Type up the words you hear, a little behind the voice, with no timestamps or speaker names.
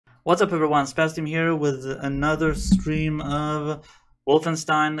What's up everyone, Spasteem here with another stream of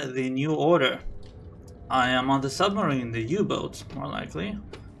Wolfenstein The New Order. I am on the submarine, the U-boat, more accurately.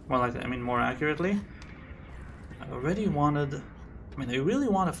 I really want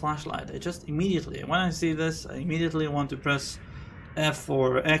a flashlight. I just immediately, when I see this, I immediately want to press F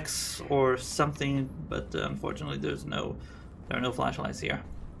or X or something, but unfortunately there are no flashlights here.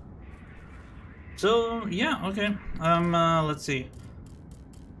 So, yeah, okay, let's see.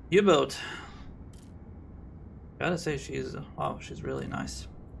 U-boat. Gotta say she's really nice.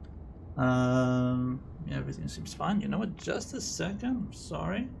 Yeah, everything seems fine. You know what? Just a second. I'm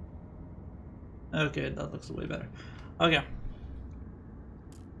sorry. Okay, that looks way better. Okay.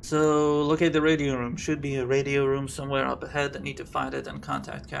 So locate the radio room. Should be a radio room somewhere up ahead. I need to find it and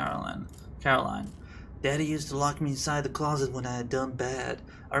contact Caroline. Daddy used to lock me inside the closet when I had done bad.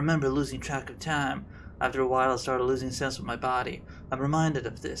 I remember losing track of time. After a while, I started losing sense of my body. I'm reminded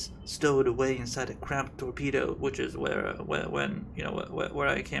of this, stowed away inside a cramped torpedo, which is where I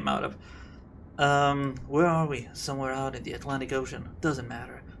came out of. Where are we? Somewhere out in the Atlantic Ocean. Doesn't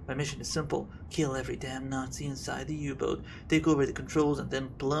matter. My mission is simple: kill every damn Nazi inside the U-boat, take over the controls, and then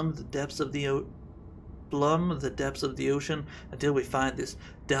plumb the depths of the ocean until we find this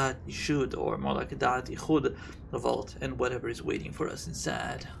Da'at Yishud, or more like a Da'at Yichud vault, and whatever is waiting for us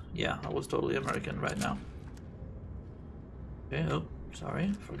inside. Yeah, I was totally American right now. Okay, oh,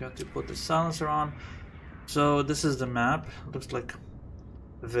 sorry, forgot to put the silencer on. So this is the map. Looks like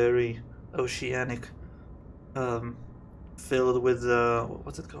very oceanic, filled with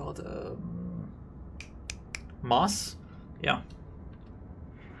what's it called? Moss? Yeah.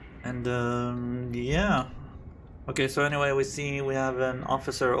 And yeah. Okay, so anyway, we have an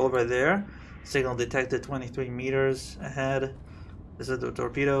officer over there. Signal detected 23 meters ahead. This is the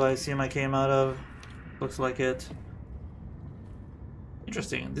torpedo I assume I came out of. Looks like it.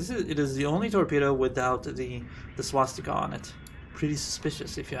 Interesting. It is the only torpedo without the swastika on it. Pretty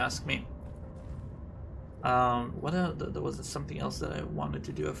suspicious, if you ask me. What else? There was something else that I wanted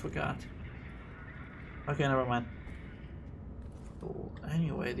to do. I forgot. Okay, never mind. So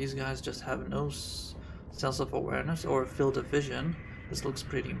anyway, these guys just have no sense of awareness or field of vision. This looks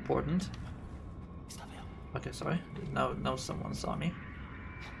pretty important. Okay, sorry. Now someone saw me.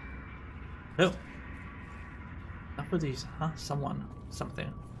 No. Not with these, huh?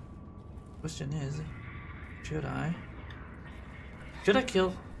 Something. Question is, should I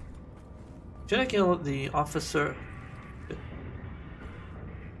kill the officer?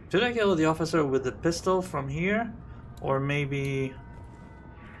 Should I kill the officer with the pistol from here, or maybe?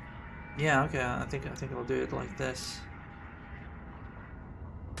 Yeah, okay. I think I'll do it like this.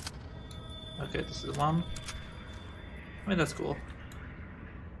 Okay, this is one. I mean, that's cool.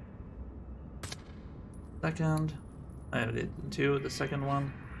 Second, I did two. The second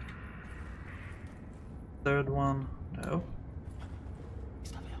one. Third one, no.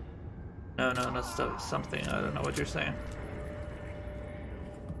 No, that's something. I don't know what you're saying.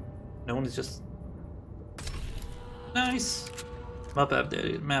 No one is just nice. Map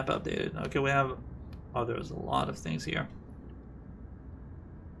updated. Okay, we have. Oh, there's a lot of things here.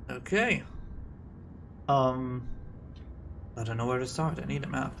 Okay. I don't know where to start. I need a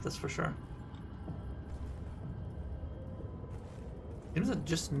map, that's for sure. Seems that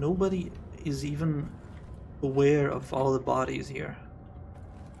just nobody is even aware of all the bodies here.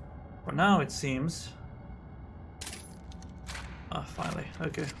 For now, it seems. Ah, finally.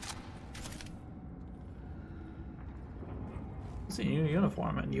 Okay. It's a new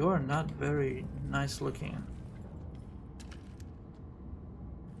uniform, and you are not very nice looking.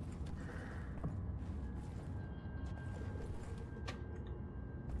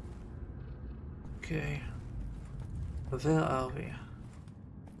 Okay. Where are we?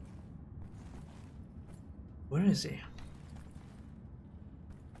 Where is he?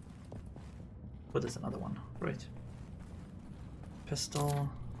 Oh, there's another one. Great. Pistol.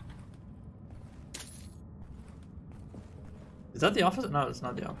 Is that the officer? No, it's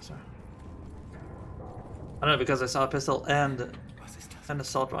not the officer. I don't know, because I saw a pistol and an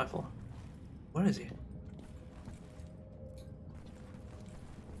assault rifle. Where is he?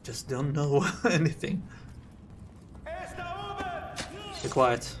 Just don't know anything. Be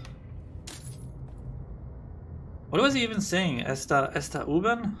quiet. What was he even saying? Esta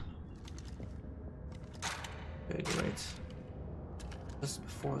Uben? Okay, great. Just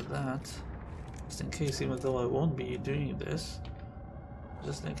before that, just in case, even though I won't be doing this,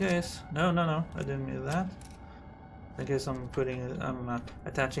 just in case. No, I didn't mean that. In case I'm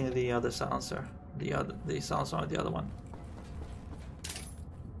attaching the other silencer, the silencer on the other one.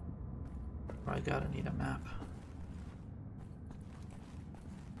 I gotta need a map.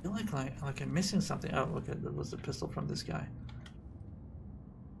 I feel like I'm missing something. Oh, okay, that was the pistol from this guy.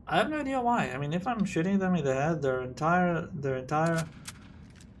 I have no idea why. I mean, if I'm shooting them in the head, their entire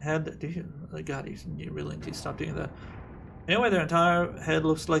head. God, you really need to stop doing that. Anyway, their entire head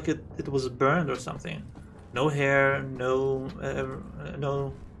looks like it was burned or something. No hair, no,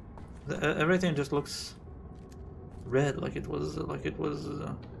 everything just looks red, like it was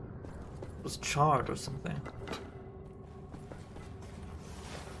charred or something.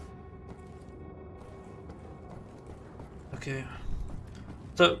 Okay,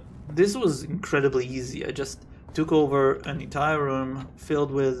 so this was incredibly easy. I just took over an entire room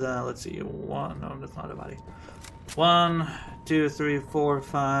filled with let's see, no, that's not a body. 1, 2, 3, 4,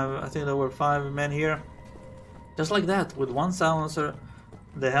 5. I think there were 5 men here. Just like that, with one silencer.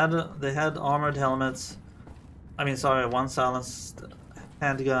 They had armored helmets. I mean, sorry, one silenced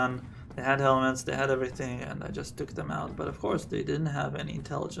handgun. They had helmets. They had everything, and I just took them out. But of course, they didn't have any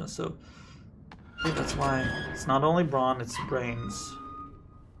intelligence. So I think that's why it's not only brawn, it's brains,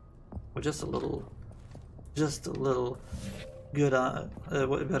 or just a little good,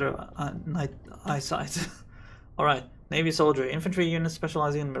 better night eyesight. All right. Navy soldier. Infantry units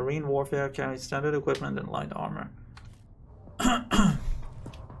specializing in marine warfare carry standard equipment and light armor.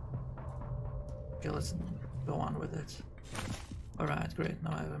 Okay, let's go on with it. Alright, great.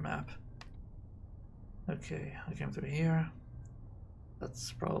 Now I have a map. Okay, I came through here.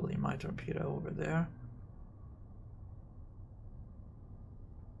 That's probably my torpedo over there.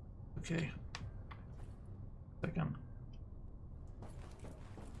 Okay. Second.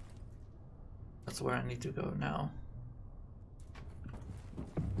 That's where I need to go now.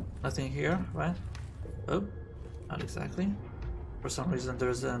 Nothing here, right? Oh, not exactly. For some reason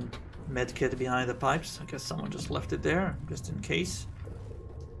there's a med kit behind the pipes. I guess someone just left it there, just in case.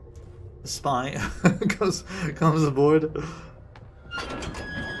 The spy comes aboard.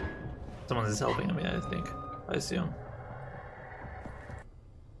 Someone is helping me, I think. I assume.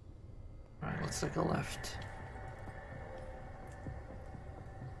 Alright, let's take a left.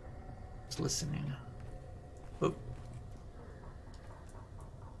 Just listening. Oh.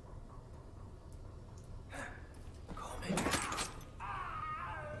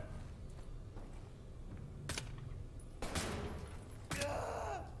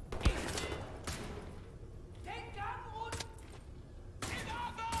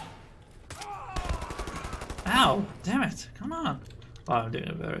 Ow! Damn it! Come on! Oh, I'm doing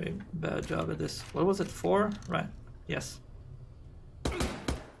a very bad job at this. What was it? 4? Right. Yes.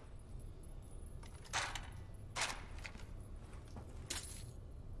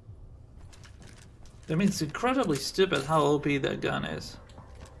 I mean, it's incredibly stupid how OP that gun is.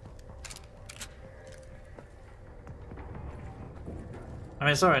 I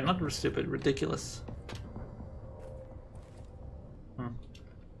mean, sorry, not stupid, ridiculous.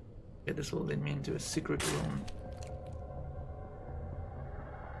 Okay, this will lead me into a secret room.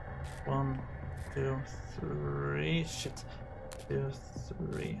 1, 2, 3. Shit. 2,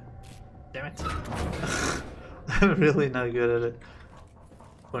 3. Damn it. I'm really not good at it.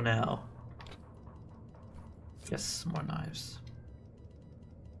 For now. Yes, more knives.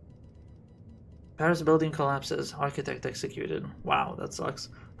 Paris building collapses. Architect executed. Wow, that sucks.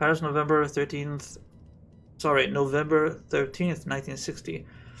 Paris, November 13th. Sorry, November 13th, 1960.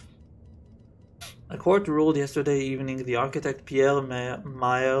 A court ruled yesterday evening the architect Pierre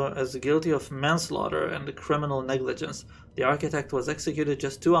Meyer as guilty of manslaughter and criminal negligence. The architect was executed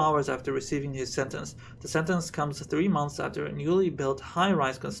just 2 hours after receiving his sentence. The sentence comes 3 months after a newly built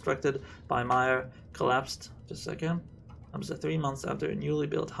high-rise constructed by Meyer collapsed. Just a second. Comes 3 months after a newly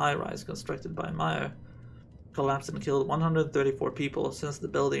built high-rise constructed by Meyer collapsed and killed 134 people. Since the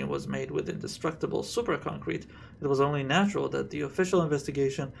building was made with indestructible superconcrete, it was only natural that the official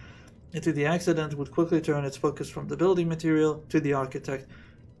investigation into the accident would quickly turn its focus from the building material to the architect,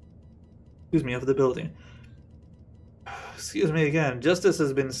 of the building. Excuse me again. Justice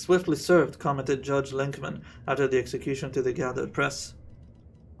has been swiftly served, commented Judge Linkman after the execution to the gathered press.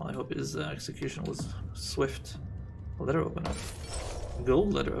 Well, I hope his execution was swift. A letter opener.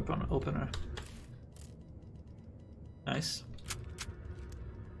 Gold letter opener. Nice.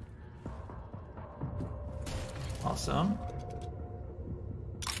 Awesome.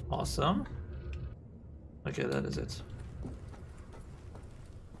 Awesome. Okay, that is it.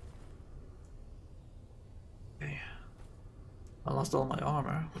 Okay. I lost all my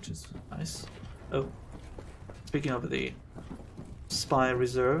armor, which is nice. Oh. Speaking of the spy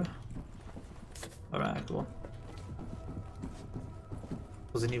reserve. Alright, cool.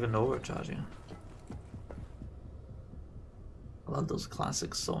 Wasn't even overcharging. I love those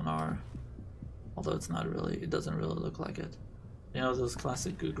classic sonar. Although it's not really, it doesn't really look like it. You know, those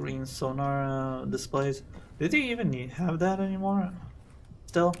classic green sonar displays. Do they even have that anymore?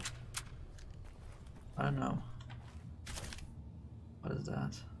 Still? I don't know. What is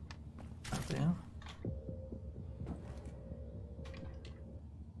that? Nothing.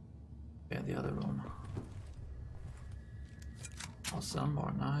 Okay, the other room. Awesome,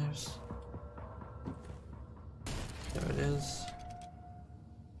 more knives. There it is.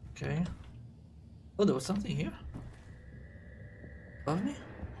 Okay. Oh, there was something here? Above me?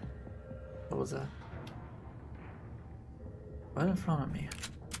 What was that? Right in front of me.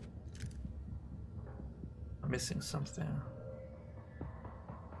 I'm missing something.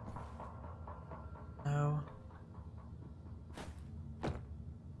 No.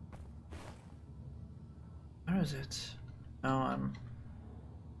 Where is it? No, I'm...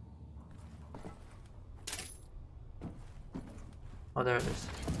 Oh, there it is.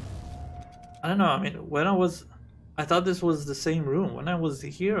 I don't know, I mean, when I thought this was the same room. When I was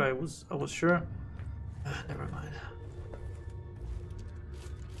here, I was sure. Never mind.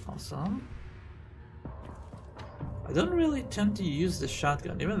 Awesome. I don't really tend to use the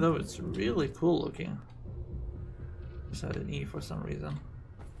shotgun, even though it's really cool looking. Just had an E for some reason.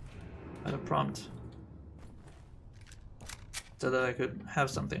 I had a prompt. So that I could have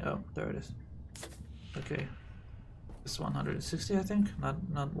something. Oh, there it is. Okay. It's 160, I think.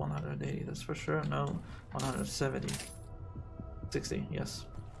 Not 180, that's for sure. No, 170. 60, yes.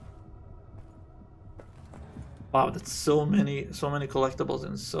 Wow, that's so many collectibles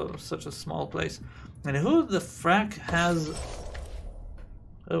in such a small place. And who the frack has...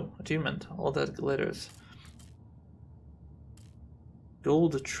 Oh, achievement. All that glitters.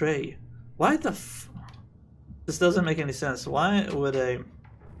 Gold tray. Why the This doesn't make any sense. Why would a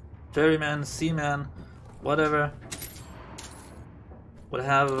ferryman, seaman, whatever, would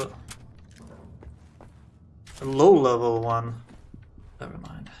have a low-level one? Never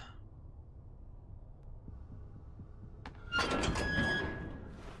mind.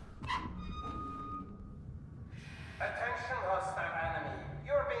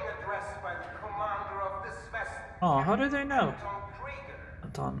 Oh, how do they know?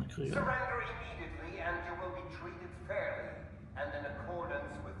 Anton Krieger. Surrender immediately and you will be treated fairly and in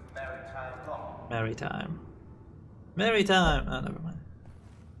accordance with maritime law. Maritime. Maritime! Oh, never mind.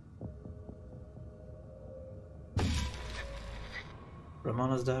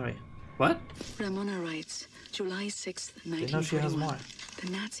 Ramona's diary. What? Ramona writes, July 6th, You know she has 1941. more. The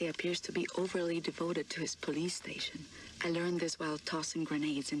Nazi appears to be overly devoted to his police station. I learned this while tossing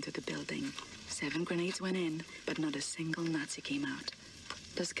grenades into the building. 7 grenades went in, but not a single Nazi came out.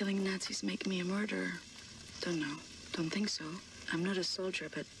 Does killing Nazis make me a murderer? Don't know. Don't think so. I'm not a soldier,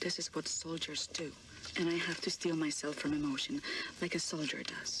 but this is what soldiers do. And I have to steel myself from emotion, like a soldier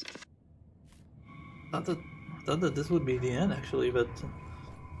does. I thought that this would be the end, actually, but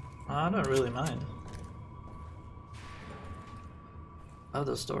I don't really mind. I love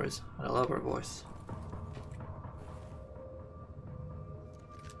those stories, and I love her voice.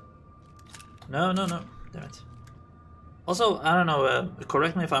 No, no, no. Damn it. Also, I don't know,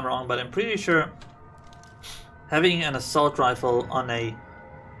 correct me if I'm wrong, but I'm pretty sure having an assault rifle on a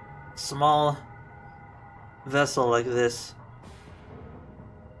small vessel like this,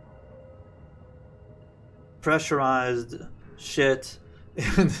 pressurized shit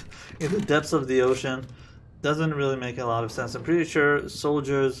in the depths of the ocean, doesn't really make a lot of sense. I'm pretty sure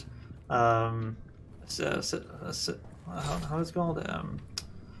soldiers, how is it called?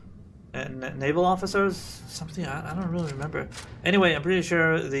 Naval officers? Something, I don't really remember. Anyway, I'm pretty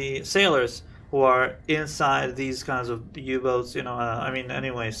sure the sailors who are inside these kinds of U-boats, you know, I mean,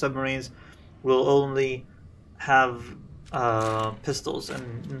 anyway, submarines, will only have pistols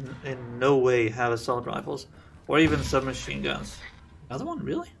and in no way have assault rifles or even submachine guns. Another one,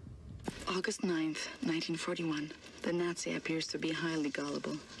 really? August 9th, 1941. The Nazi appears to be highly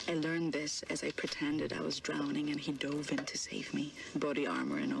gullible. I learned this as I pretended I was drowning and he dove in to save me. Body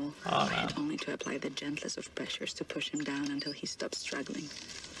armor and all. Oh, I had only to apply the gentlest of pressures to push him down until he stopped struggling.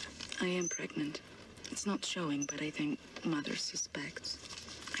 I am pregnant. It's not showing, but I think mother suspects.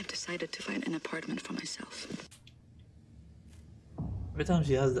 I've decided to find an apartment for myself. Every time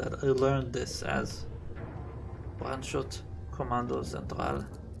she has that, I learned this as Brandschutz Kommando Central.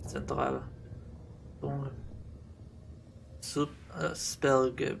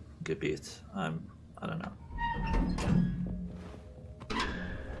 Spellgebiet. I don't know.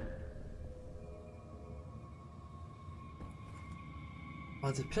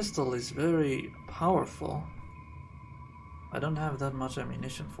 But the pistol is very powerful. I don't have that much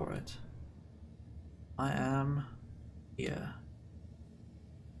ammunition for it. I am... yeah.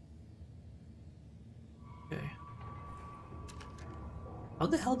 Okay. How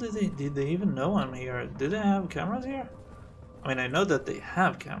the hell did they even know I'm here? Do they have cameras here? I mean, I know that they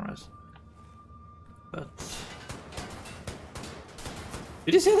have cameras, but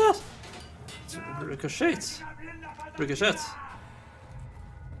did you see that? It's ricochets. Ricochets.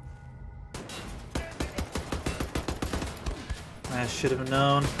 I should have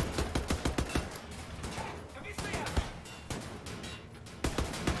known.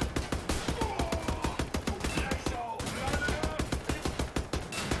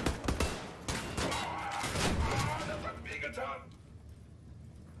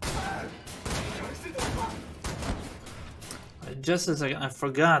 Just a second, I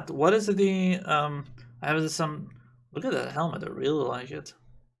forgot. What is the I have some. Look at that helmet. I really like it.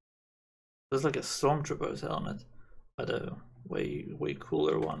 It's like a stormtrooper's helmet, but a way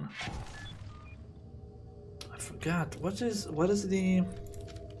cooler one. I forgot. What is the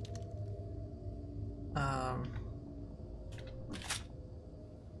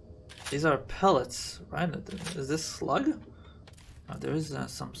these are pellets, right? Is this slug? Oh, there is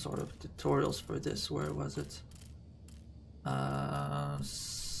some sort of tutorials for this. Where was it?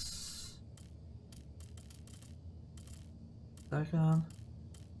 Second.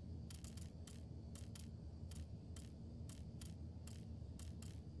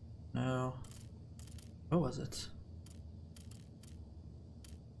 No. Where was it?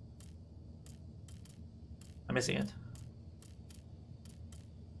 I'm missing it.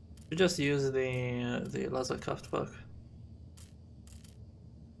 You just use the laser cuffed book.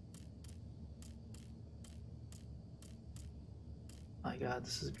 My God,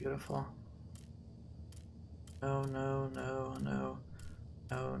 this is beautiful. No, no, no, no,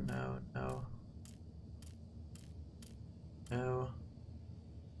 no, no, no, no.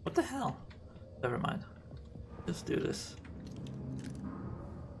 What the hell? Never mind. Just do this.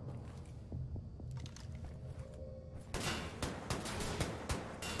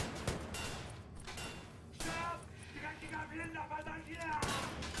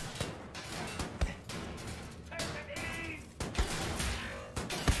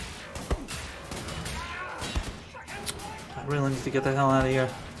 I really need to get the hell out of here.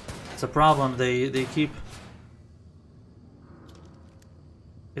 It's a problem. They keep.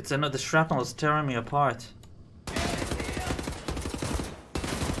 It's another. The shrapnel is tearing me apart.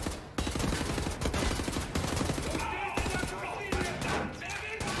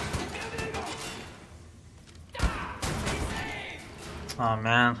 Oh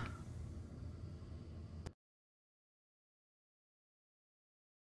man.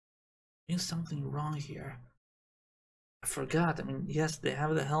 There's something wrong here. I forgot. I mean, yes, they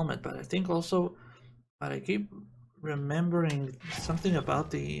have the helmet, but I think also, but I keep remembering something about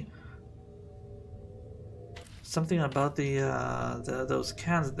the those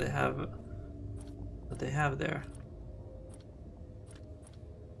cans that they have there.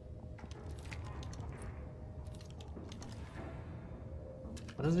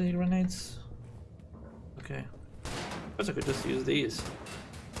 What is the grenades? Okay, I guess I could just use these.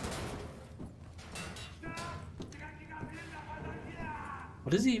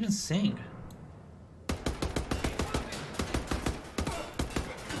 What is he even saying?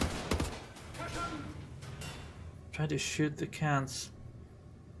 Try to shoot the cans.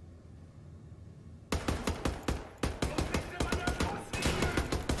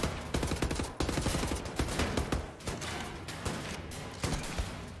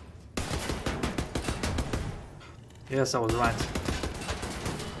 Yes, I was right.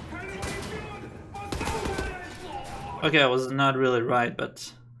 Okay, I was not really right,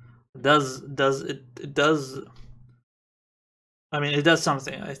 but it does I mean, it does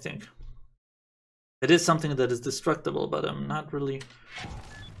something, I think. It is something that is destructible, but I'm not really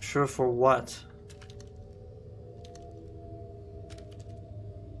sure for what.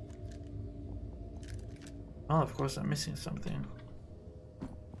 Oh, of course I'm missing something.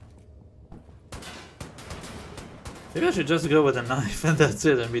 Maybe I should just go with a knife and that's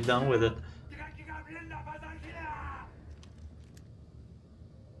it and be done with it.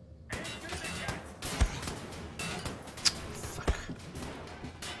 Fuck.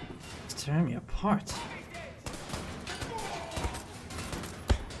 It's tearing me apart.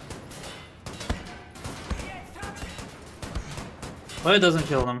 Well, it doesn't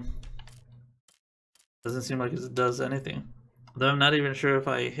kill them. Doesn't seem like it does anything. Though I'm not even sure if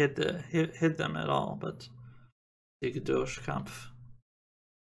I hit them at all, but ich Durchkampf.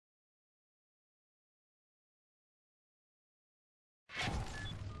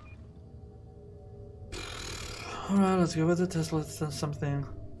 Alright, let's go with the test. Let's do something.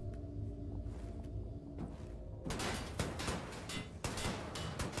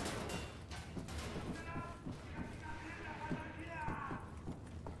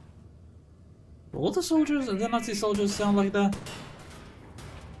 All the soldiers, the Nazi soldiers sound like that?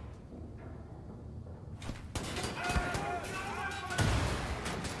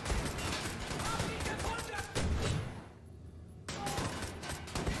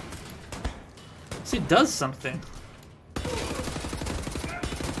 He does something.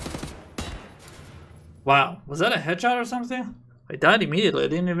 Wow, was that a headshot or something? I died immediately. I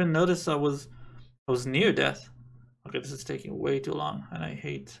didn't even notice I was near death. Okay, this is taking way too long, and I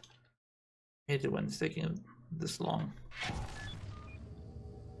hate it when it's taking this long.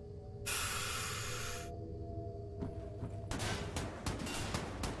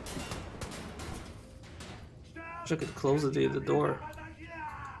 Wish I could close the door.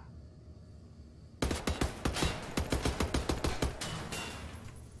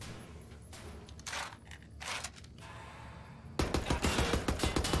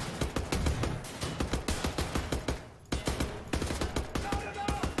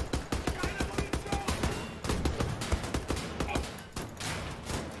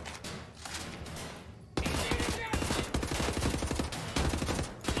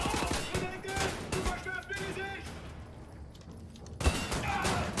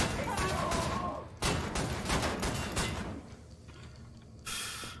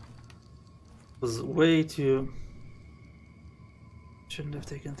 Was way too... Shouldn't have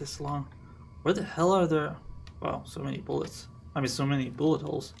taken this long. Where the hell are there? Wow, so many bullets. I mean, so many bullet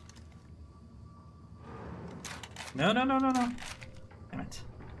holes. No, no, no, no, no. Damn it.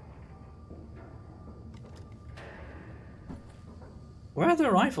 Where are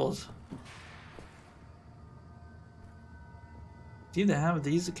their rifles? See, they have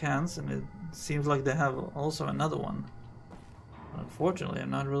these cans, and it seems like they have also another one. Unfortunately, I'm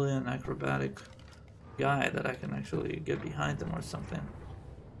not really an acrobatic guy that I can actually get behind them or something.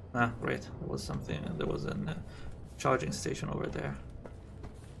 Ah, great. There was something. There was a charging station over there.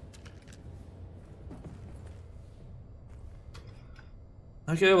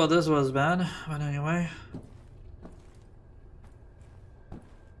 Okay, well, this was bad, but anyway.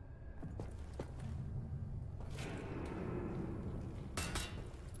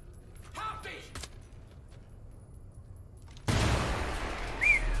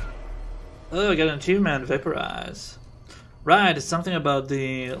 Oh, I got an achievement, Vaporize. Right, it's something about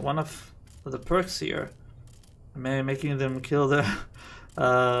the one of the perks here. Making them kill the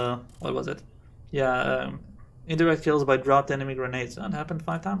what was it? Yeah, indirect kills by dropped enemy grenades. That happened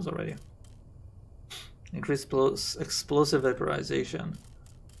 5 times already. Increased explosive vaporization.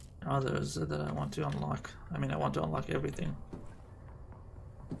 And others that I want to unlock. I mean, I want to unlock everything.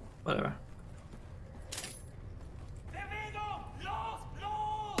 Whatever.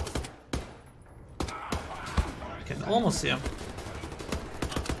 I can almost see him.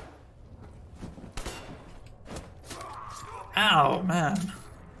 Ow, man.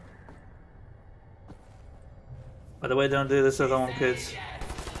 By the way, don't do this at home, kids.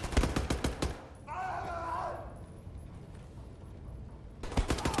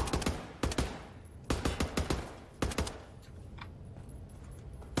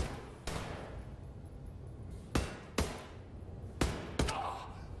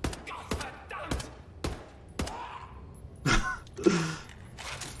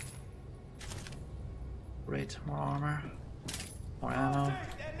 Great, more armor. More ammo.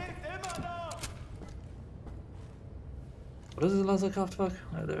 What is the Laserkraftwerk?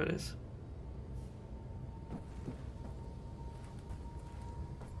 Oh, there it is.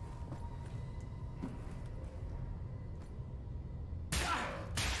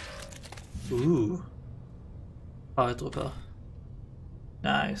 Ooh. Paratrooper.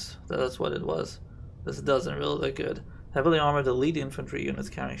 Nice. That's what it was. This doesn't really look good. Heavily armored elite infantry units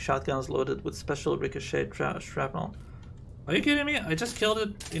carrying shotguns loaded with special ricochet shrapnel. Are you kidding me? I just killed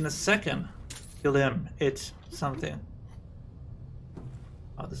it in a second. Killed him. It. Something.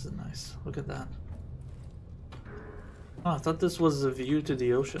 Oh, this is nice. Look at that. Oh, I thought this was a view to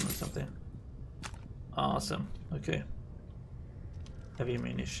the ocean or something. Awesome. Okay. Heavy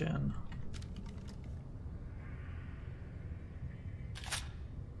ammunition.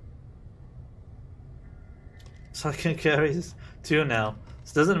 So I can carry 2 now.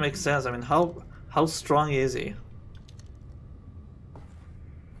 This doesn't make sense. I mean, how strong is he?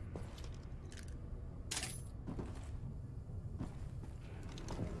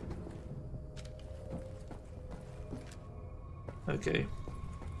 Okay.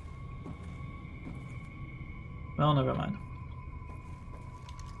 Well, never mind.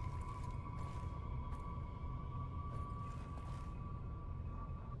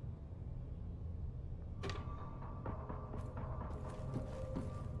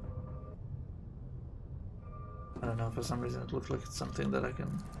 I don't know, for some reason it looks like it's something that I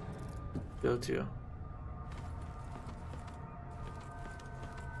can go to?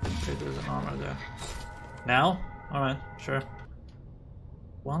 Okay, there's an armor there. Now? Alright, sure.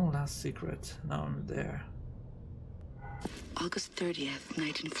 One last secret. Now I'm there. August 30th,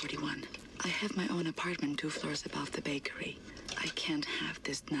 1941. I have my own apartment 2 floors above the bakery. I can't have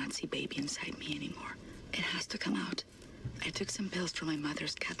this Nazi baby inside me anymore. It has to come out. I took some pills from my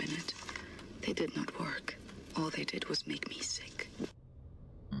mother's cabinet. They did not work. All they did was make me sick.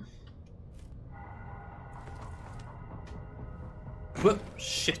 Whoop!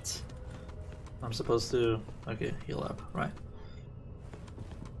 Shit! I'm supposed to... Okay, heal up, right.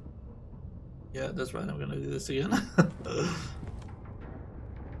 Yeah, that's right, I'm gonna do this again.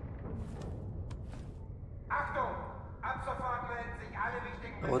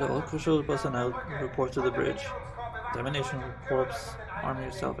 Order all crucial personnel report to the bridge. Termination, corpse, arm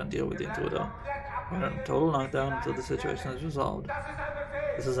yourself and deal with the intruder. We're in total knockdown until the situation is resolved.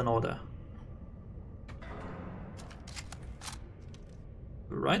 This is an order.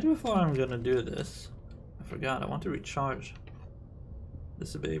 Right before I'm gonna do this, I forgot, I want to recharge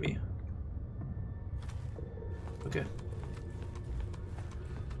this baby. Okay.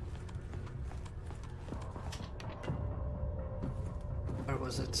 Where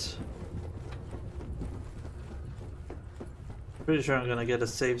was it? Pretty sure I'm gonna get a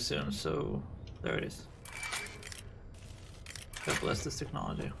save soon, so there it is. God bless this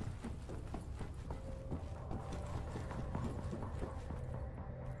technology.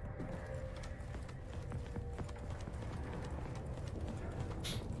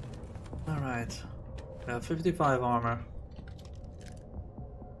 Alright. I have 55 armor.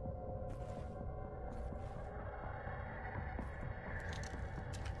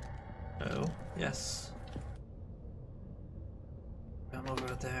 Oh, yes. I'm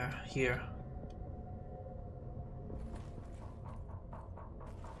over there, here.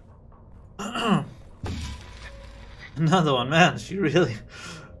 Another one, man. She really,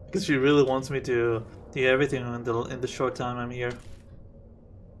 because she really wants me to do everything in the short time I'm here.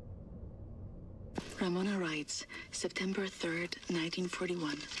 Ramona writes, September 3rd,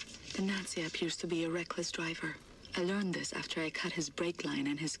 1941. The Nazi appears to be a reckless driver. I learned this after I cut his brake line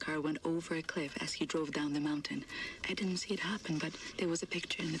and his car went over a cliff as he drove down the mountain. I didn't see it happen, but there was a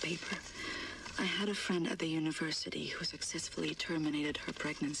picture in the paper. I had a friend at the university who successfully terminated her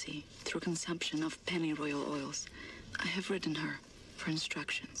pregnancy through consumption of pennyroyal oils. I have written her for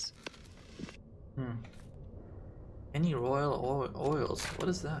instructions. Pennyroyal oils? What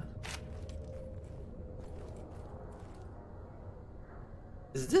is that?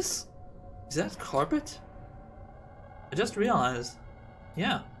 Is that carpet? I just realized,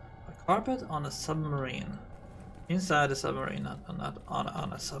 yeah, a carpet on a submarine. Inside a submarine, not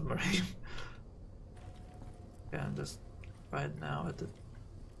on a submarine. Okay, I'm just right now at the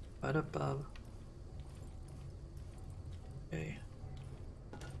right above. Okay,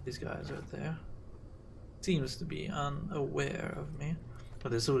 these guys are there. Seems to be unaware of me.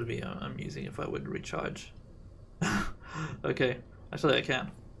 But this would be amusing if I would recharge. Okay, actually I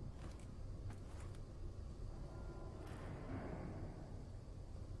can.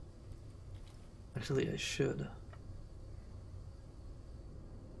 Actually I should.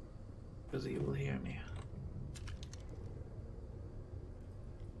 Because he will hear me.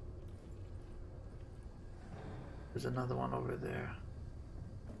 There's another one over there.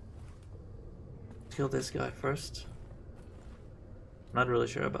 Kill this guy first. I'm not really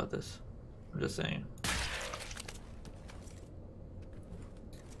sure about this. I'm just saying.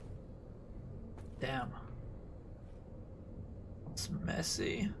 Damn. It's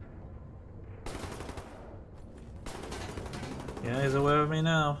messy. Yeah, he's aware of me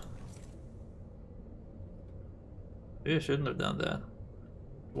now. Maybe I shouldn't have done that.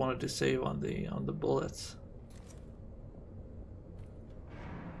 Wanted to save on the bullets.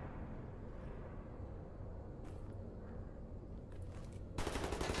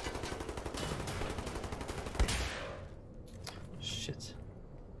 Shit.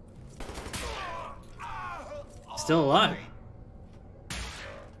 Still alive.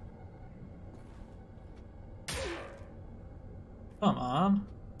 Come on.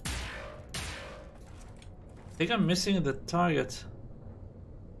 I think I'm missing the target.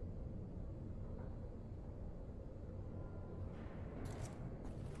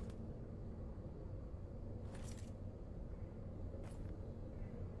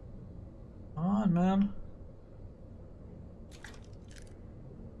 Come on, man.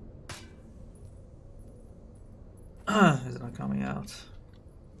 He's not coming out.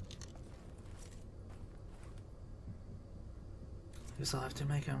 Guess I'll have to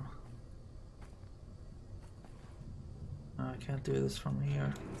make him. No, I can't do this from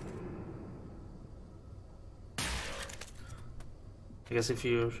here. I guess if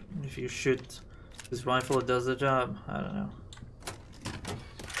you shoot this rifle, it does the job. I don't know.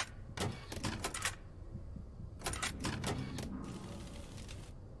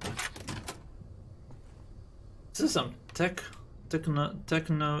 This is some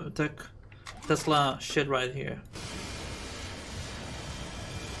Tesla shit right here.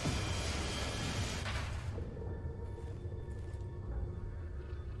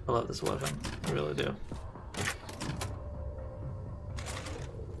 I love this weapon. I really do.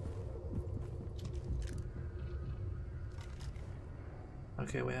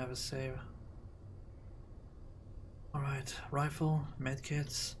 Okay, we have a save. Alright, rifle,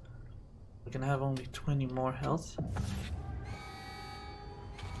 medkits. We can have only 20 more health.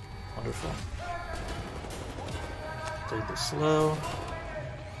 Wonderful. Take this slow.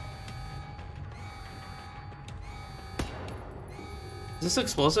 Is this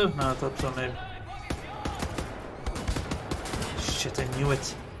explosive? No, I thought so, maybe. Shit, I knew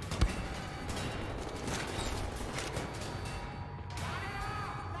it.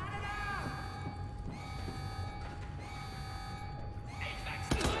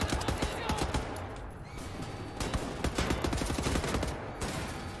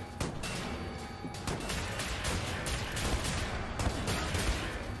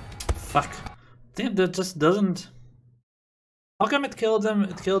 Fuck. Damn, that just doesn't... How come it killed him?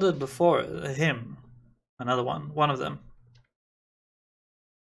 It killed it before him. Another one. One of them.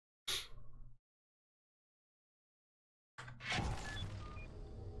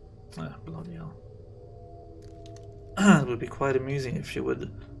 Ah, bloody hell. It would be quite amusing if she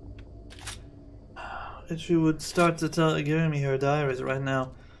would... If she would start to giving me her diaries right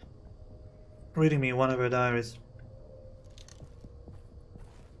now. Reading me one of her diaries.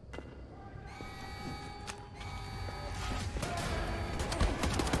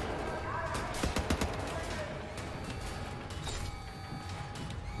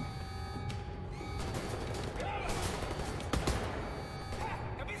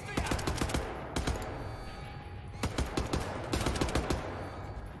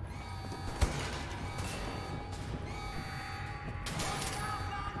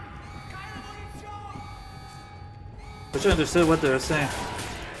 I understood what they were saying.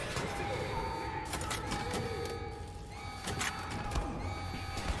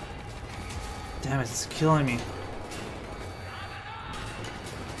 Damn it, it's killing me.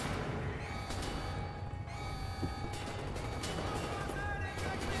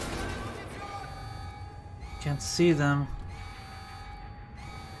 Can't see them.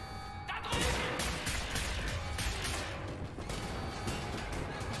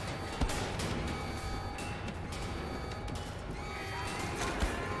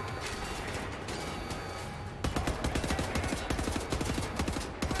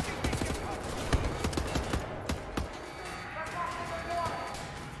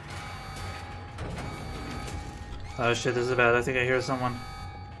 Oh shit, this is bad. I think I hear someone.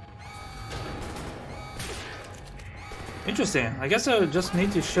 Interesting. I guess I would just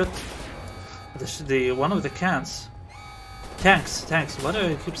need to shoot the one of the cans. Tanks. Why do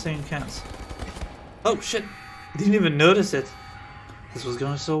I keep saying cans? Oh shit! I didn't even notice it. This was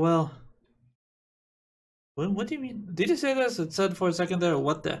going so well. What do you mean? Did you say this? It said for a second there.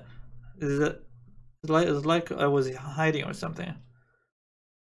 What the? Is it like I was hiding or something?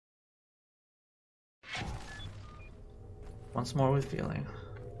 Once more with feeling.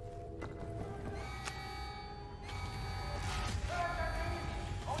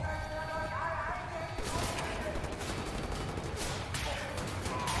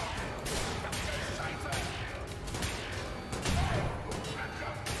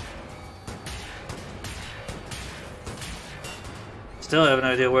 Still have an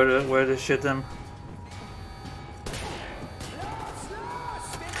idea where to shoot them.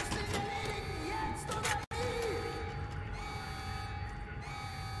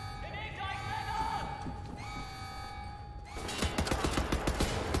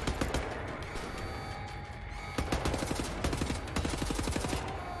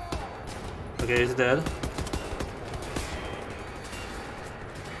 Okay, he's dead.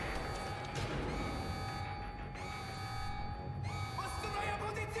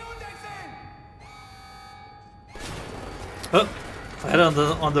 Oh, I had it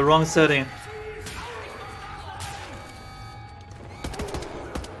on the wrong setting.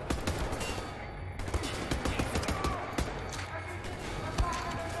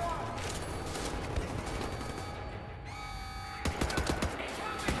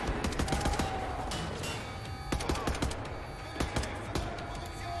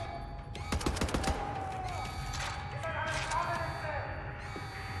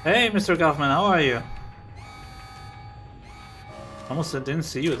 Hey, Mr. Kaufman, how are you? Almost didn't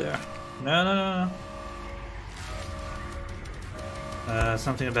see you there. No, no, no, no.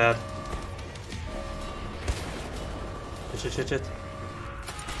 Something bad. Shit, shit, shit.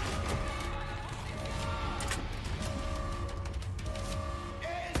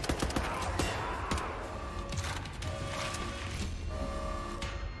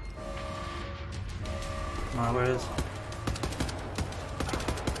 Come on, where is?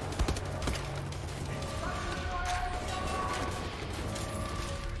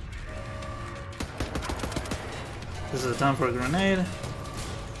 This is the time for a grenade.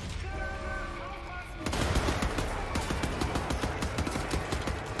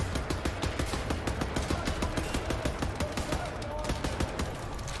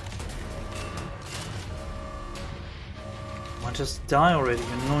 Come on, just die already, you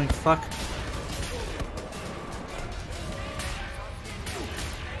annoying fuck.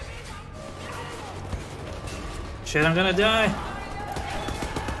 Shit, I'm gonna die.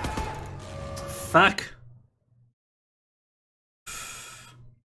 Fuck.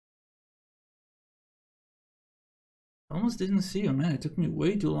 Almost didn't see you, man. It took me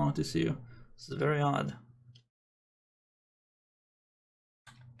way too long to see you. This is very odd.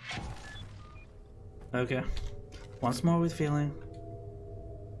 Okay. Once more with feeling.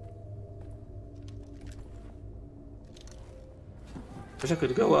 Wish I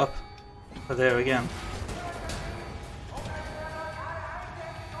could go up. But there again.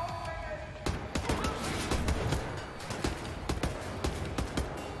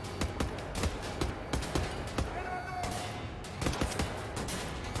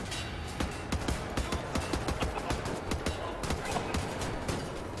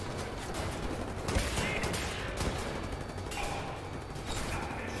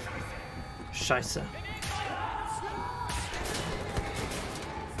 Scheiße.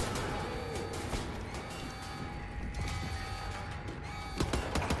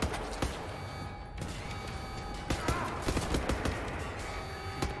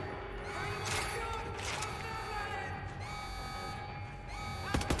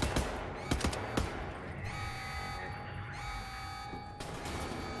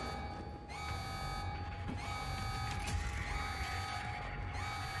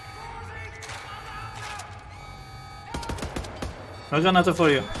 I got nothing for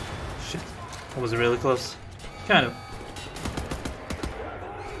you. Shit. That was really close. Kind of.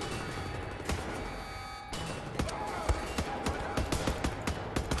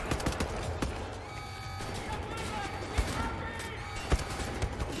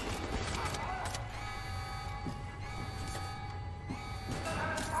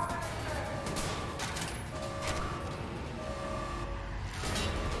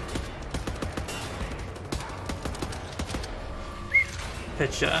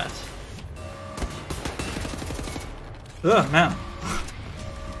 Headshot. Oh man.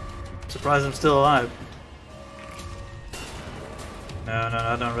 Surprised I'm still alive. No,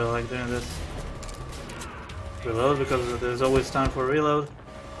 I don't really like doing this. Reload because there's always time for reload.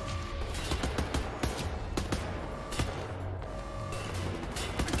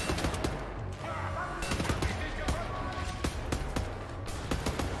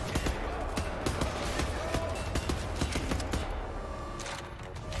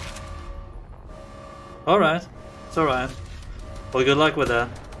 Alright, it's alright. Well, good luck with that.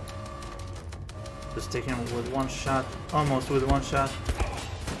 Just taking him with one shot, almost with one shot.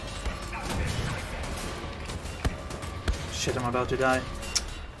 Shit, I'm about to die.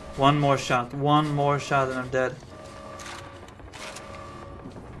 One more shot and I'm dead.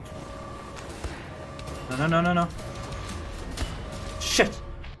 No. Shit!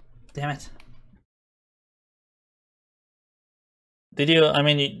 Damn it. Did you, I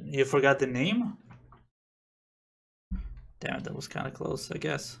mean, you forgot the name? Damn it, that was kind of close, I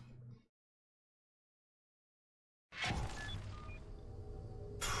guess.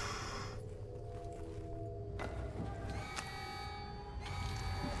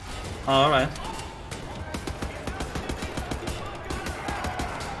 Alright.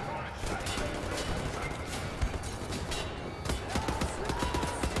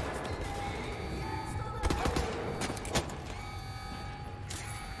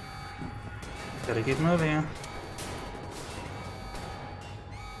 Gotta keep moving.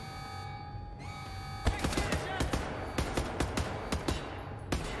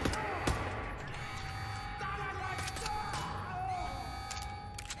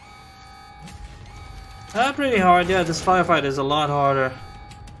 Pretty hard, yeah, this firefight is a lot harder.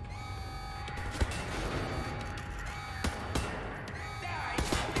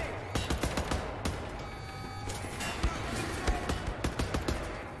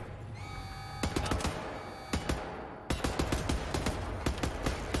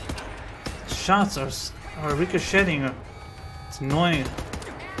 shots are ricocheting. It's annoying.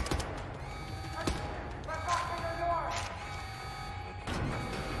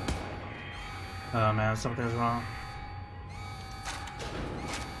 Oh man, something's wrong.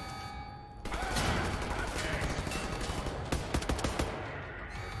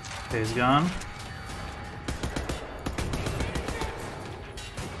 Okay, he's gone.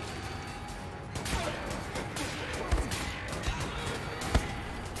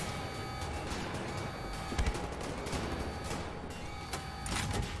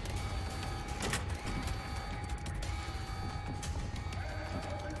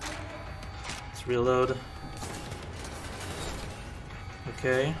 Let's reload.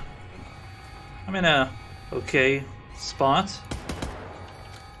 Okay. I'm in a okay spot.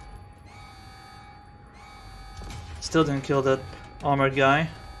 Still didn't kill that armored guy.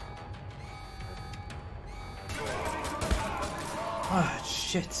 Ah,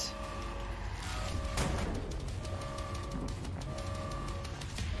 shit.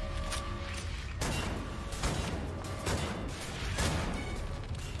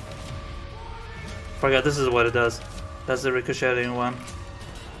 Forgot this is what it does. That's the ricocheting one.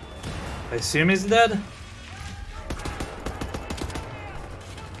 I assume he's dead?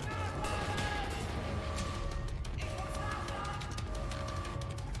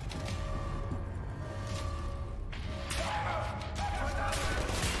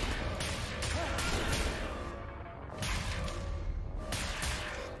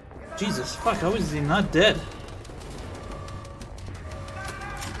 Jesus, fuck, how is he not dead?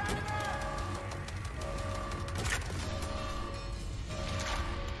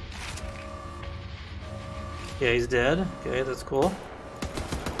 Yeah, he's dead. Okay, that's cool.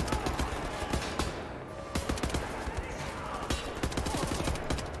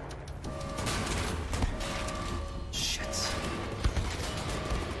 Shit.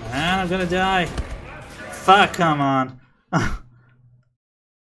 Man, I'm gonna die. Fuck, come on.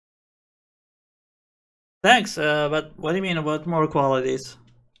 Thanks, but what do you mean about more qualities?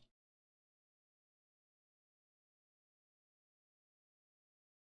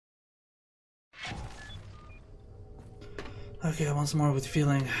 Okay, once more with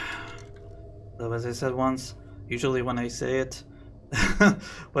feeling. Though, as I said once, usually when I say it,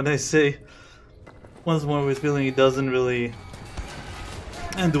 when I say once more with feeling, it doesn't really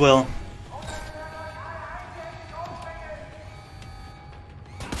end well.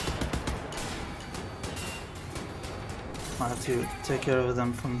 I have to take care of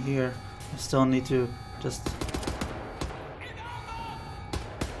them from here. I still need to just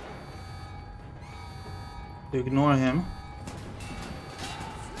ignore him.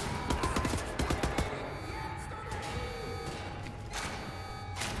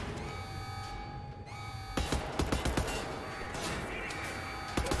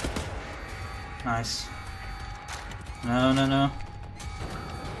 Nice. No, no, no.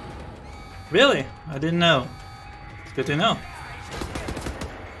 Really? I didn't know. It's good to know.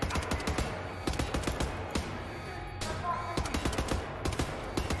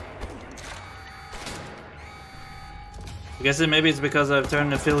 I guess maybe it's because I've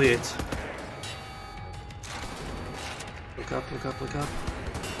turned affiliate. Look up, look up, look up.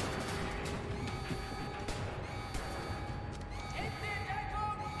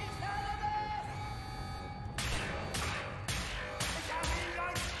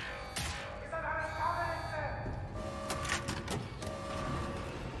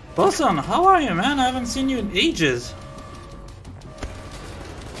 Bosun, how are you, man? I haven't seen you in ages.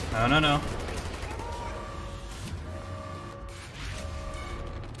 No, no, no.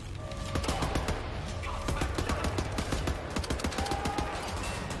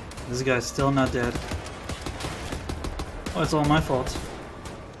 This guy's still not dead. Oh, it's all my fault.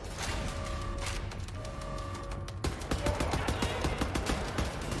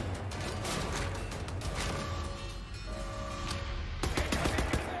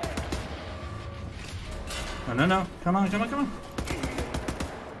 No, no, no. Come on, come on, come on.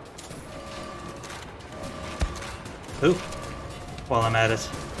 Ooh. While I'm at it.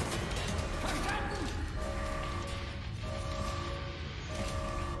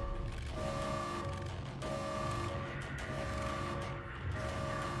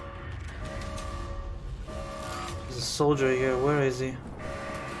 There's a soldier here. Where is he?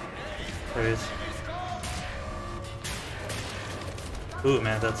 There he is. Ooh,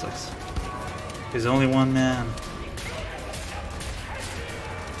 man, that sucks. He's only one man.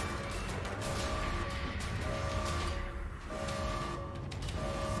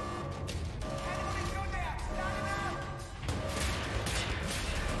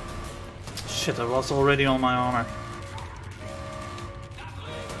 Shit, I lost already all my armor.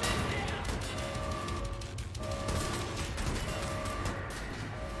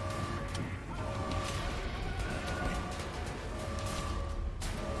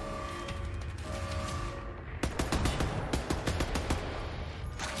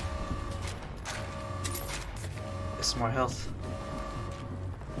 Yes, more health.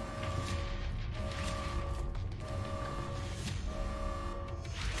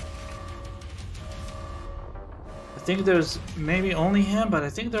 I think there's maybe only him, but I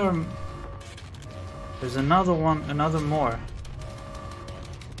think there's another one, another more.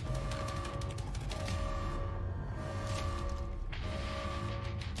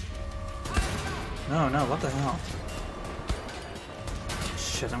 No, no, what the hell?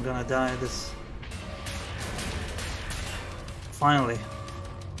 Shit, I'm gonna die this. Finally.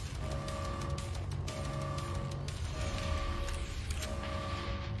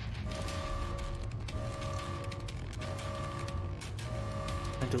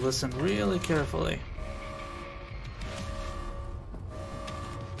 I need to listen really carefully.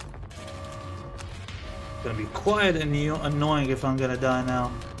 It's gonna be quiet and annoying if I'm gonna die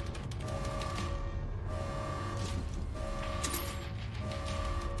now.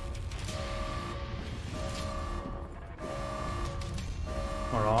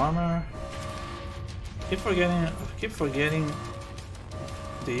 More armor. I keep forgetting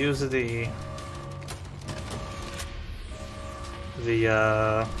to use the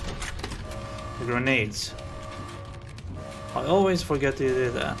grenades. I always forget to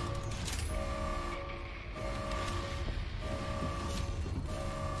do that.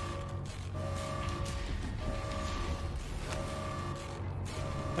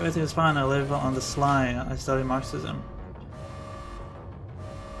 Everything is fine. I live on the sly. I study Marxism.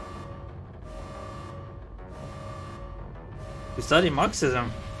 You study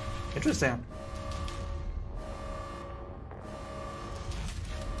Marxism? Interesting.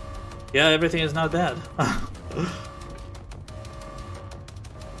 Yeah, everything is not bad.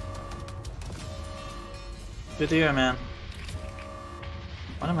 Good to hear, man.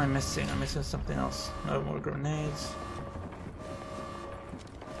 What am I missing? I'm missing something else. No more grenades.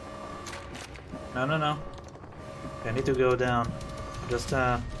 No, no, no. Okay, I need to go down. I'm just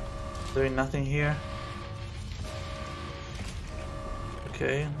doing nothing here.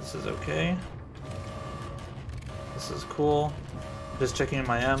 Okay, this is okay. This is cool. Just checking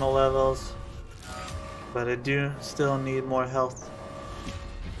my ammo levels. But I do still need more health.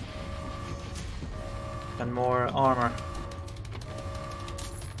 And more armor.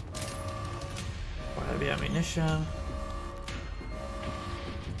 More heavy ammunition.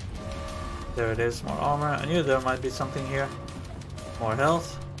 There it is, more armor. I knew there might be something here. More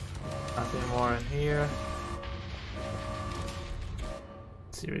health. Nothing more in here.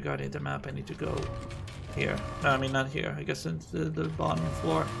 Let's see, regarding the map, I need to go here. No, I mean not here. I guess it's the bottom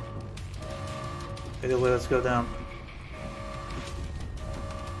floor. Either way, let's go down.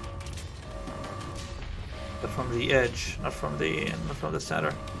 But from the edge, not from the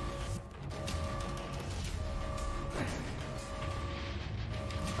center.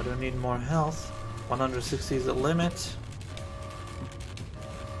 I don't need more health. 160 is the limit.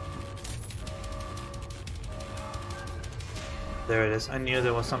 There it is. I knew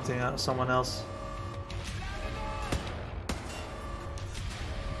there was something else, someone else.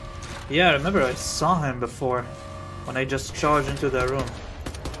 Yeah, I remember I saw him before when I just charged into the room.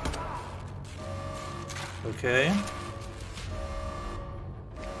 Okay.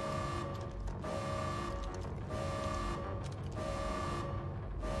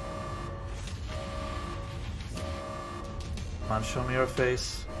 Come on, show me your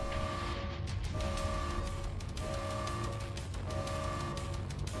face.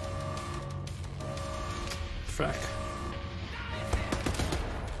 Frack.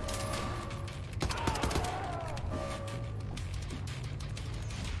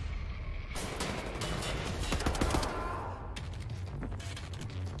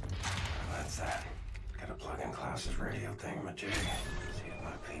 What's that? Gotta plug in Klaus's radio thing, Materiel. See if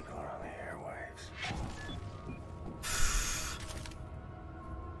my people are on the airwaves.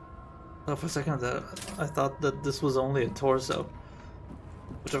 Oh, for a second I thought that this was only a torso,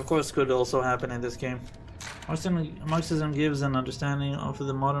 which of course could also happen in this game. Marxism gives an understanding of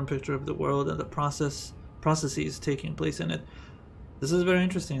the modern picture of the world and the processes taking place in it. This is very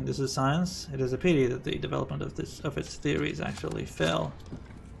interesting. This is science. It is a pity that the development of its theories actually fell.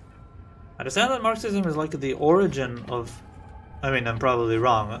 I understand that Marxism is like the origin of... I mean, I'm probably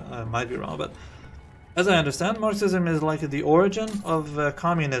wrong. I might be wrong, but as I understand, Marxism is like the origin of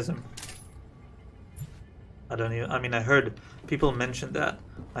communism. I mean, I heard people mention that.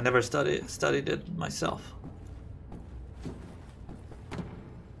 I never studied it myself.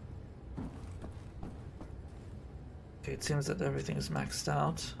 Okay, it seems that everything is maxed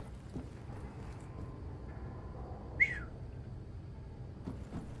out.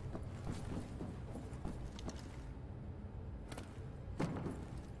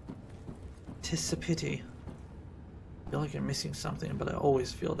 Tis a pity. I feel like I'm missing something, but I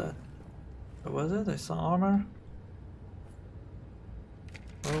always feel that. Where was it? I saw armor.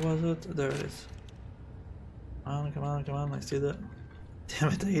 Where was it? There it is. Come on, come on, come on. I see that.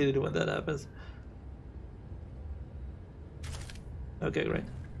 Damn it, I hate it when that happens. Okay, great.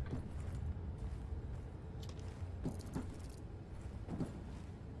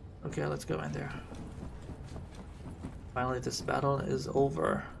 Okay, let's go in there. Finally, this battle is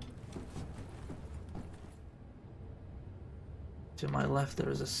over. To my left, there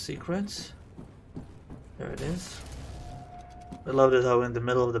is a secret. There it is. I loved it how in the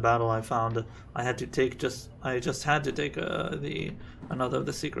middle of the battle I found I had to take I just had to take another of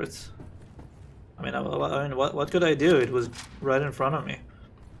the secrets. I mean, what could I do? It was right in front of me.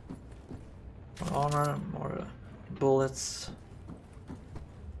 More armor, more bullets.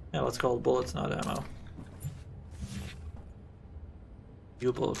 Yeah, let's call it bullets, not ammo.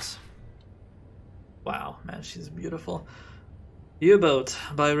 U-boats. Wow, man, she's beautiful. U-boat.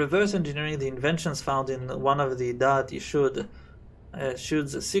 By reverse engineering the inventions found in one of the Da'at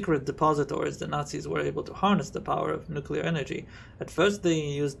Ishud's secret depositories, the Nazis were able to harness the power of nuclear energy. At first they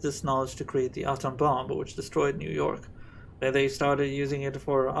used this knowledge to create the atom bomb, which destroyed New York. Then they started using it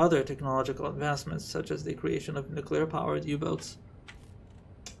for other technological advancements, such as the creation of nuclear-powered U-boats.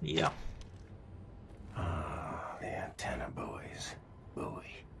 Yeah. Ah, the antenna buoys.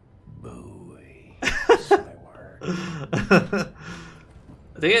 Buoy. Buoy. I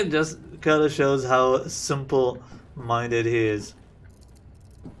think it just kind of shows how simple-minded he is.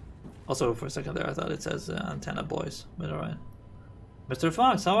 Also, for a second there, I thought it says antenna boys, but alright. Mr.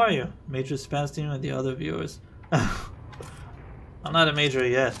 Fox, how are you? Major Spasteem and the other viewers. I'm not a major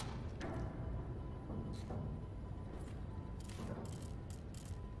yet.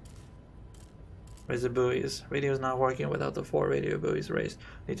 Raise the buoys. Radio is not working without the 4 radio buoys raised.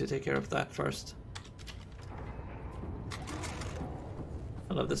 Need to take care of that first.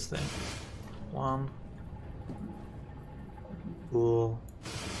 I love this thing. 1. Cool.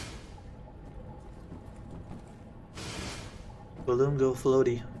 Balloon go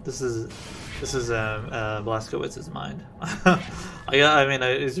floaty. This is Blazkowicz's mind. I mean,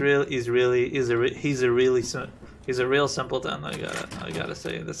 he's a real simpleton. I gotta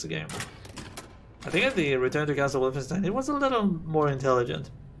say in this game. I think at the Return to Castle Wolfenstein, it was a little more intelligent.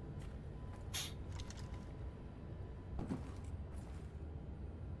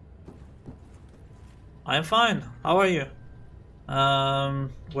 I'm fine. How are you?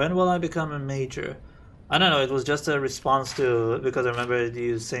 When will I become a major? I don't know. It was just a response to, because I remember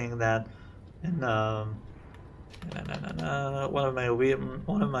you saying that in one of my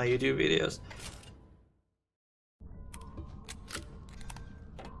YouTube videos.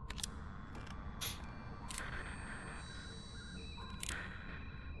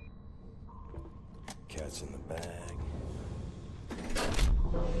 Cat's in the bag.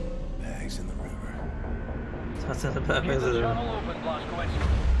 Bags in the river. That's in the bag. Keep the channel open, Blazkowicz.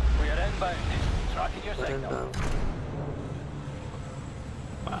 We are inbound. Tracking your signal.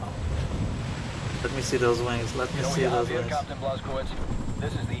 Wow. Let me see those wings. Let me see those wings. Captain Blazkowicz.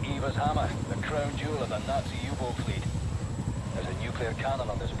 This is the Eva's Hammer, the crown jewel of the Nazi U-boat fleet. There's a nuclear cannon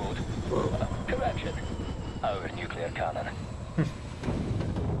on this boat. Correction. Our nuclear cannon.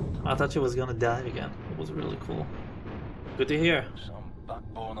 I thought she was gonna die again. It was really cool. Good to hear. Some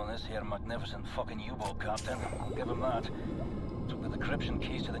backbone on this here magnificent fucking U-boat, Captain. I'll give him that. Took the decryption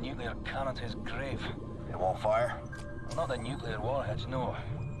keys to the nuclear cannon to his grave. It won't fire? Well, not the nuclear warheads, no.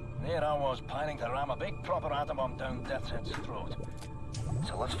 There I was, piling to ram a big proper atom bomb down Death's throat.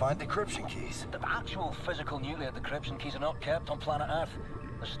 So let's find decryption keys. The actual physical nuclear decryption keys are not kept on planet Earth.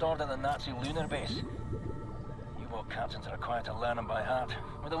 They're stored in the Nazi lunar base. U-boat captains are required to learn them by heart.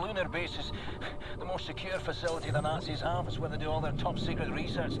 With the lunar base is the most secure facility the Nazis have. It's where they do all their top secret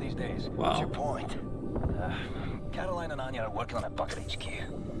research these days. Wow. What's your point? Caroline and Anya are working on a bucket HQ.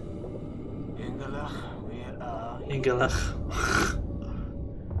 Ingelach.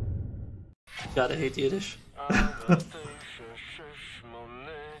 Gotta hate Yiddish.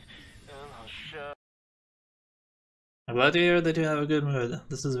 I'm glad to hear that you have a good mood.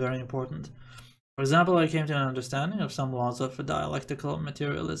 This is very important. For example, I came to an understanding of some laws of dialectical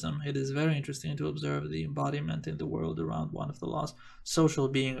materialism. It is very interesting to observe the embodiment in the world around one of the laws. Social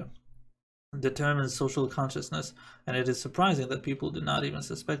being determines social consciousness, and it is surprising that people do not even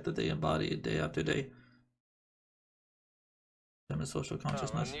suspect that they embody it day after day. Social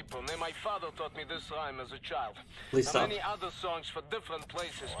consciousness. My father taught me this rhyme as a child. Please stop. Many other songs for different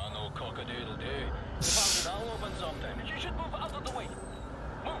places. Oh, no cock-a-doodle-doo. You found it all open sometime. You should move out of the way.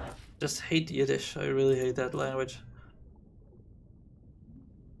 Move. Just hate Yiddish. I really hate that language.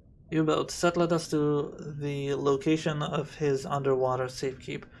 U-boat. Set led us to the location of his underwater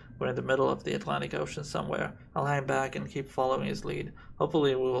safekeep. We're in the middle of the Atlantic Ocean somewhere. I'll hang back and keep following his lead.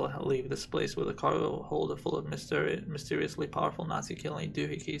 Hopefully we will leave this place with a cargo hold full of mysteriously powerful Nazi-killing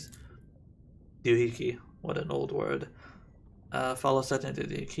doohickeys. Doohickey, what an old word. Follow Set into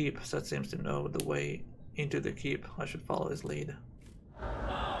the keep. Set seems to know the way into the keep. I should follow his lead.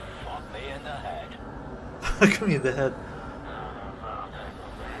 Oh, fuck me in the head. Fuck me in the head.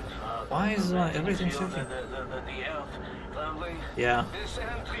 Why is everything shaking? Yeah. This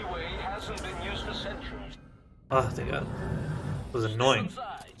entryway hasn't been used for centuries. Oh, thank God. It was annoying.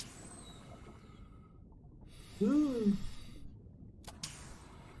 Woo.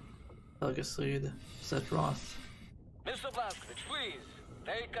 August lead. Set Roth. Mr. Blazkowicz, please,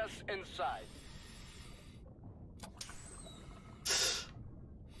 take us inside.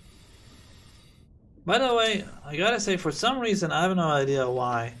 By the way, I gotta say, for some reason, I have no idea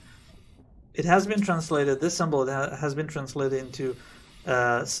why, it has been translated, this symbol has been translated into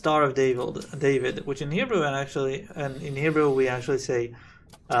Star of David, which in Hebrew in Hebrew we actually say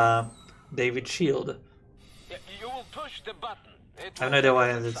David Shield. You will push the button. I have no idea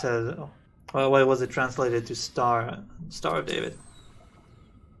why it says, why was it translated to Star of David?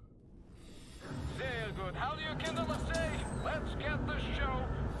 Very good. How do you kindle a say? Let's get the show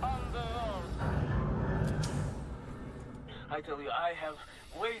on the road. I tell you, I have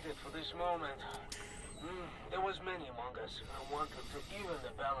waited for this moment. There was many among us who wanted to even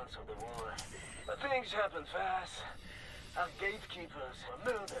the balance of the war. But things happened fast. Our gatekeepers were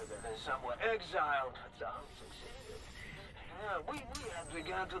murdered and some were exiled, but some succeeded. We had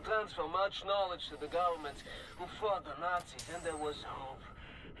begun to transfer much knowledge to the governments who fought the Nazis, and there was hope.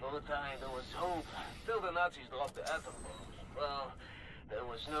 For a time, there was hope, till the Nazis dropped the atom bombs. Well, there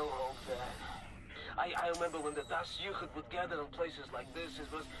was no hope then. I remember when the Das Juchert would gather in places like this,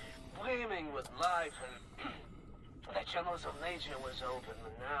 it was brimming with life, and the channels of nature was open.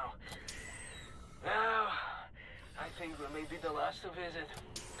 And now, I think we may be the last to visit.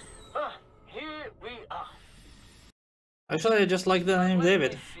 Here we are. Actually, I just like the name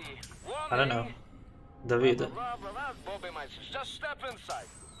David. I don't know. David. Just step inside.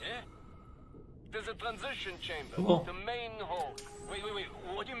 Yeah? There's a transition chamber. Oh. The main hall. Wait.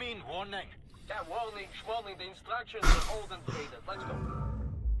 What do you mean, warning? Yeah, warning. The instructions are old and dated. Let's go.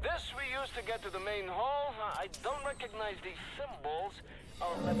 This we used to get to the main hall. I don't recognize these symbols.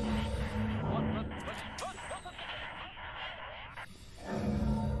 Oh, let's...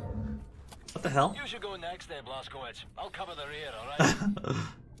 What the hell? You should go next there, Blazkowicz. I'll cover the rear, alright?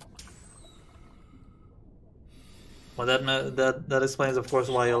 Well, that explains, of course,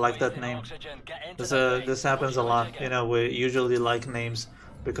 why you like that name. This happens a lot. You know, we usually like names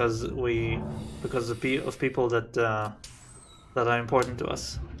because of people that that are important to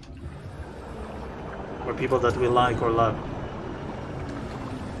us, or people that we like or love.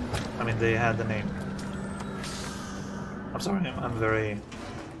 I mean, they had the name. I'm sorry, I'm very.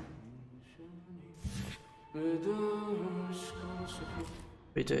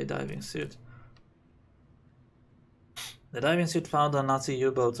 BJ diving suit. The diving suit found on Nazi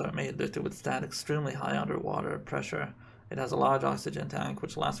U-boats are made to withstand extremely high underwater pressure. It has a large oxygen tank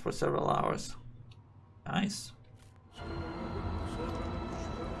which lasts for several hours. Nice.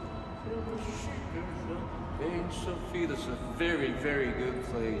 Sophie, that's a very, very good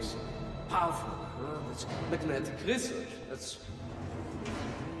place. Powerful. That's magnetic research. That's.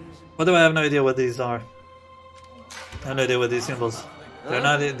 What do I have no idea what these are? I have no idea what these symbols. They're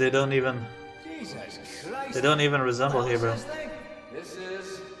not. They don't even. They don't even resemble Hebrew. This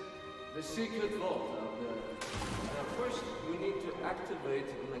is the secret vault out there. Now, first, we need to activate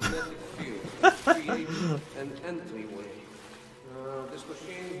a magnetic field to create an entryway. This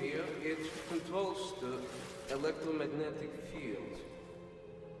machine here, it controls the electromagnetic field.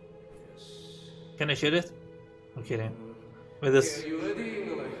 Yes. Can I shoot it? I'm kidding. With this. Okay, are you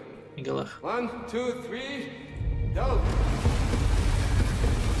ready, Ingelach. 1, 2, 3, go!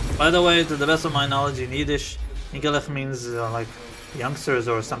 By the way, to the best of my knowledge, in Yiddish, Ingelach means like youngsters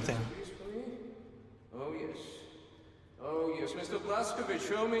or something. Oh yes. Oh yes, Mr. Blazkowicz,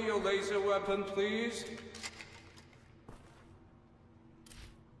 show me your laser weapon, please.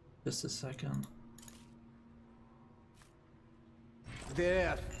 Just a second.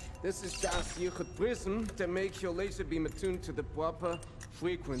 There. This is Das Juchert prism to make your laser beam attuned to the proper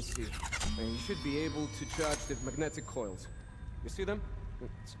frequency. And you should be able to charge the magnetic coils. You see them?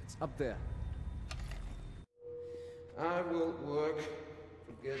 It's up there. I will work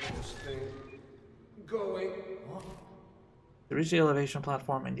to get this thing going. To reach the elevation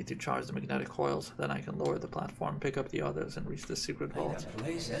platform, I need to charge the magnetic coils. Then I can lower the platform, pick up the others, and reach the secret vault.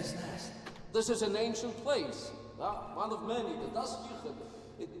 This is an ancient place. One of many. The Dustjuchen.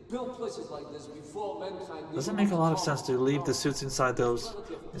 It built places like this before mankind. Doesn't make a lot of sense to leave the suits inside those,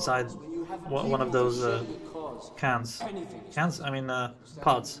 inside one of those cans. Cans? I mean,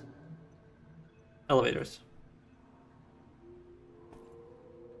 pods. Elevators.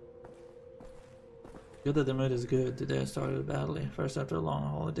 Good that the mood is good. Today I started badly. First after long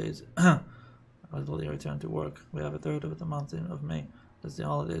holidays. I will return to work. We have a third of the month of May. That's the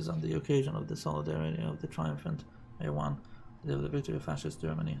holidays on the occasion of the solidarity of the triumphant May 1. The day of the victory of fascist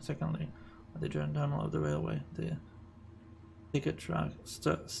Germany. Secondly, at the terminal of the railway. The ticket track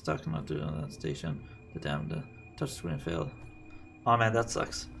stuck not to that station. The damned touchscreen failed. Oh man, that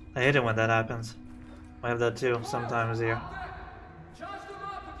sucks. I hate it when that happens. I have that too sometimes here.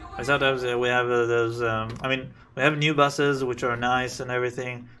 Sometimes we have those, I mean, we have new buses which are nice and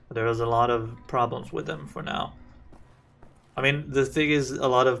everything, but there is a lot of problems with them for now. I mean, the thing is, a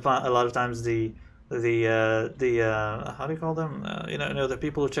lot of times the how do you call them? You know, the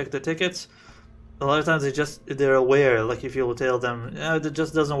people who check the tickets. A lot of times they're aware. Like if you tell them, it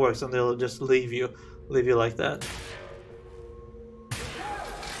just doesn't work, so they'll just leave you like that.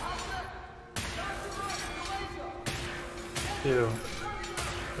 Two.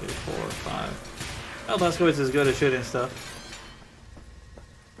 3, 4, 5. Well, Blazkowicz is good at shooting stuff.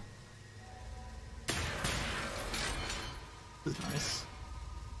 This is nice.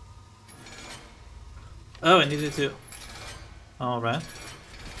 Oh, I needed to. All right.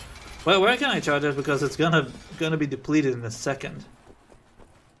 Well, where can I charge it? Because it's gonna be depleted in a second.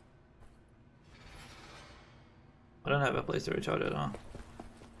 I don't have a place to recharge it on.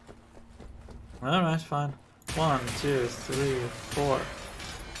 All right, fine. 1, 2, 3, 4.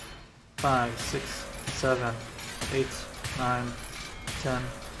 5, 6, 7, 8, 9, 10,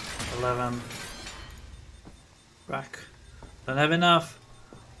 11. Rack. Don't have enough.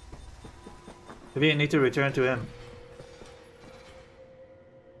 Maybe I need to return to him.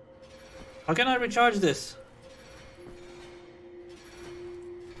 How can I recharge this?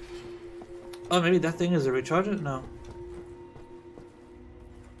 Oh, maybe that thing is a recharger? No.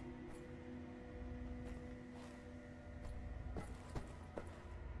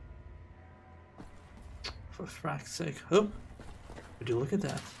 For frack's sake. Oh! Would you look at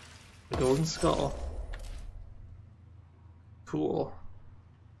that? The golden skull. Cool.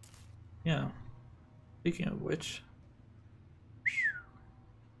 Yeah. Speaking of which.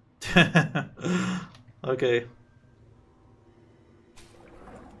 Okay.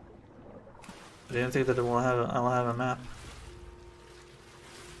 I didn't think that I'll have a map.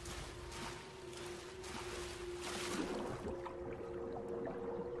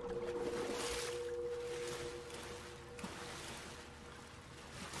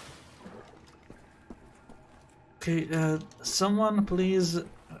 Okay, someone please,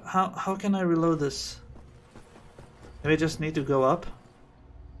 how can I reload this? Maybe I just need to go up?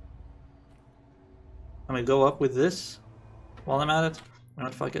 I mean, go up with this while I'm at it? No,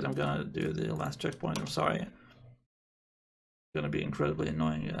 fuck it, I'm gonna do the last checkpoint, I'm sorry. It's gonna be incredibly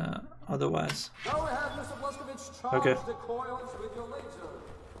annoying otherwise. Go ahead, Mr. Blazkowicz, charge Okay. the coils with your laser.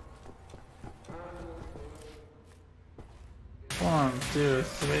 1, 2,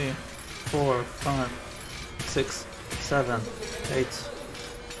 3, 4, 5, 6, 7, 8,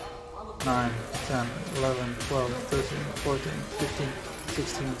 9, 10, 11, 12, 13, 14, 15,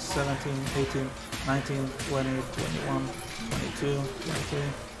 16, 17, 18, 19, 20, 21, 22, 23,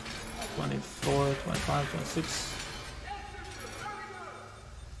 24, 25, 26.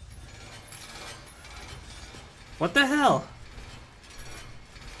 What the hell?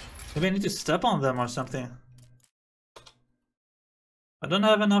 Maybe I need to step on them or something. I don't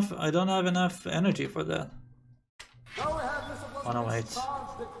have enough energy for that. Go ahead, Mr. Blazkowicz, 108.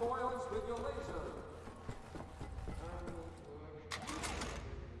 charge the coils with your laser.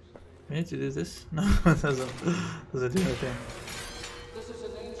 We need to do this? No, it doesn't do anything. This is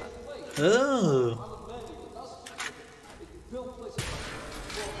an ancient place. Oh!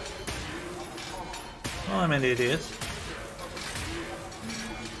 Oh, I'm an idiot.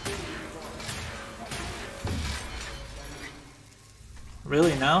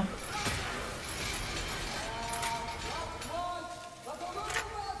 Really now?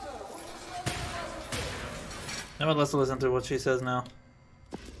 Now let's listen to what she says now.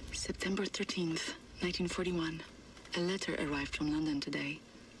 September 13th, 1941. A letter arrived from London today.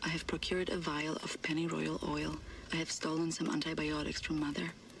 I have procured a vial of pennyroyal oil. I have stolen some antibiotics from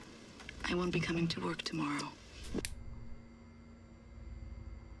Mother. I won't be coming to work tomorrow.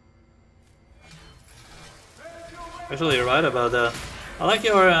 Actually, you're right about that. I like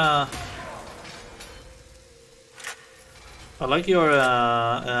your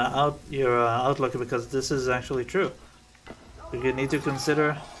outlook, because this is actually true. You need to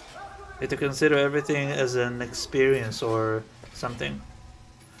consider everything as an experience or something.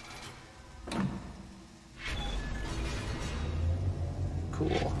 Cool.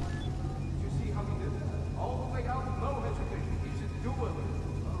 You see how he did it? All the way out, no hesitation. He's a doer. Well,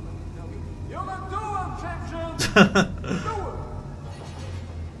 let me tell you, you're a doer, champion. Doer.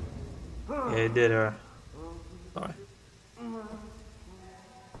 Yeah, he did her. Sorry.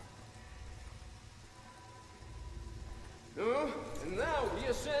 And now we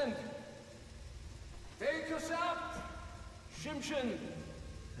ascend. Take us up, Shimshin.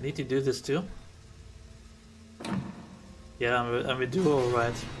 I need to do this too. Yeah, I'm a duo,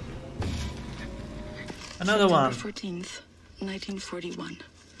 right? Another one. September 14th, 1941.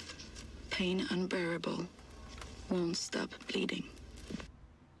 Pain unbearable. Won't stop bleeding.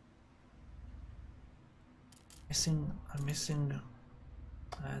 I'm missing.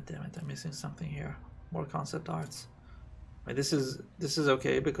 Damn it! I'm missing something here. More concept arts. Right, this is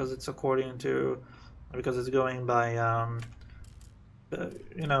okay because it's according to, because it's going by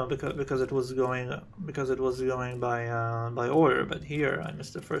you know, because it was going by order. But here I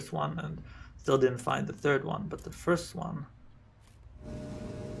missed the first one and still didn't find the third one. But the first one.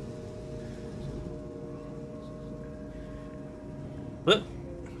 But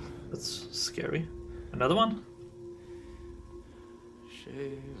that's scary. Another one.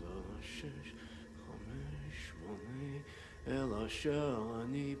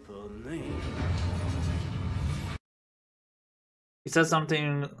 He said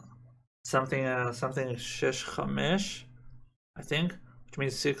something shesh chamesh, I think, which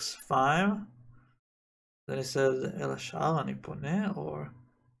means 6-5. Then he said el hashar ani poneh, or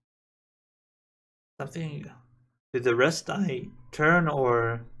something. Did the rest I turn,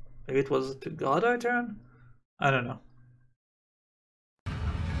 or maybe it was to God I turn? I don't know.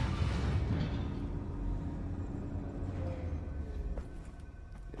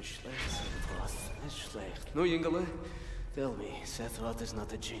 No, Yingale. Tell me, Sethroth is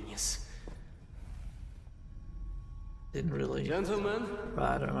not a genius. Didn't really. Gentlemen.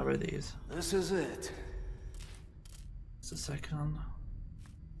 Right, I remember these. This is it. Just a second.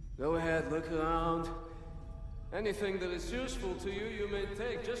 Go ahead, look around. Anything that is useful to you, you may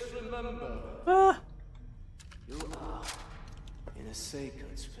take. Just remember. Ah! You are in a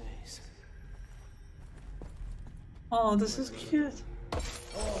sacred space. Oh, this is cute.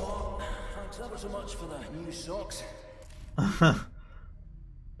 Oh, thanks ever so much for the new socks.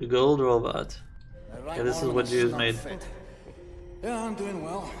 The gold robot. Yeah, this is what Jews made. Yeah, I'm doing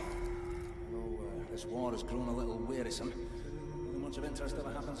well. Though this war has grown a little wearisome. Not much of interest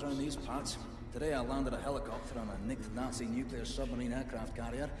ever happens around these parts. Today I landed a helicopter on a nicked Nazi nuclear submarine aircraft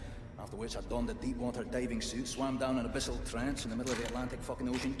carrier, after which I donned a deep-water diving suit, swam down an abyssal trench in the middle of the Atlantic fucking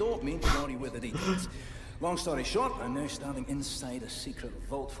ocean. Don't mean to bore you with the details. Long story short, I'm now standing inside a secret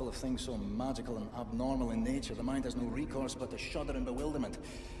vault full of things so magical and abnormal in nature, the mind has no recourse but to shudder in bewilderment.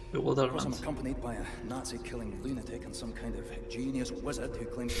 Of course, I'm accompanied by a Nazi-killing lunatic and some kind of genius wizard who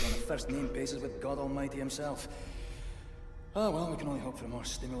claims to be on a first-name basis with God Almighty himself. Oh, well, we can only hope for a more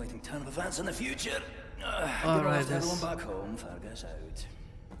stimulating turn of events in the future. Alright, everyone back home, Fergus out.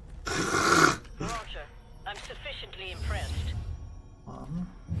 Roger. I'm sufficiently impressed.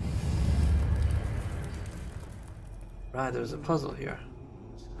 Right, there's a puzzle here.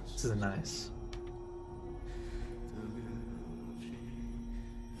 This is nice.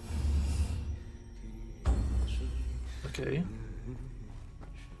 Okay.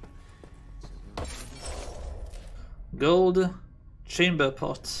 Gold chamber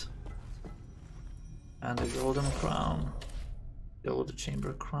pot. And a golden crown. Gold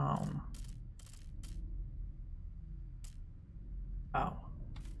chamber crown. Wow.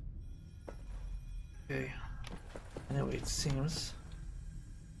 Okay. Anyway, it seems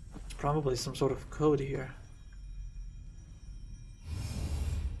there's probably some sort of code here.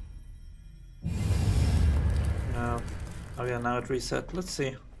 No. Oh yeah, now it reset. Let's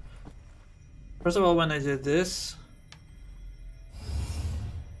see. First of all, when I did this...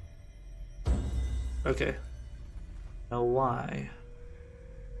 Okay. Now why?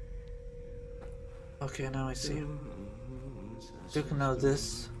 Okay, now I see. Look, now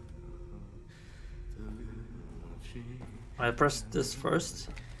this. I pressed this first.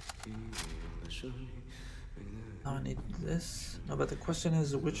 Now I need this. No, but the question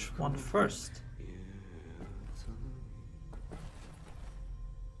is which one first?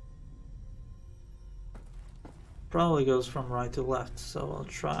 Probably goes from right to left, so I'll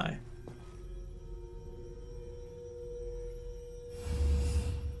try.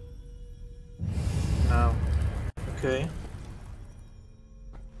 Okay.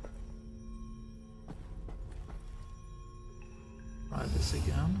 Try this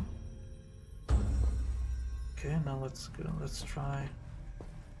again. Okay, now let's go. Let's try.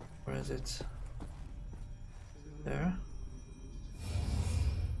 Where is it? There.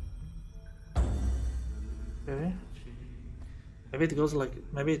 Okay. Maybe it goes like,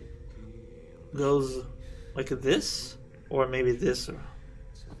 maybe it goes like this, or maybe this. Or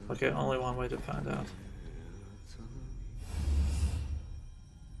okay, only one way to find out.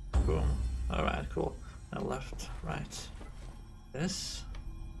 Boom. All right, cool. Now left, right. This.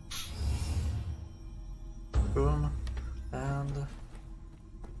 Boom. And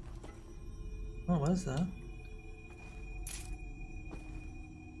oh, what is that?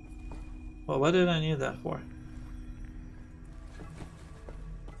 Well, what did I need that for?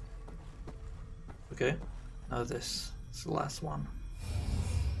 Okay, now this. It's the last one.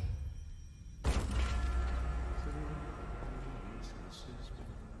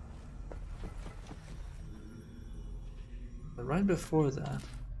 But right before that.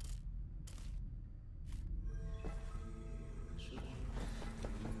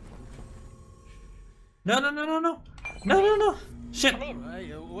 No. Shit. Hey,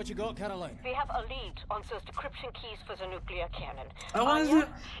 what you got, Caroline? We have a lead on those decryption keys for the nuclear cannon. What is it?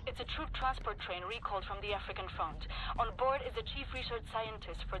 It's a troop transport train recalled from the African front. On board is the chief research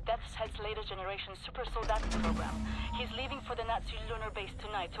scientist for Death's Head's latest generation super soldat program. He's leaving for the Nazi lunar base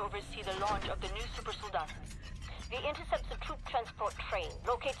tonight to oversee the launch of the new super soldat. We intercept the troop transport train,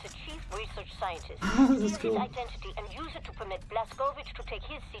 locate the chief research scientist, That's steal cool. his identity, and use it to permit Blazkowicz to take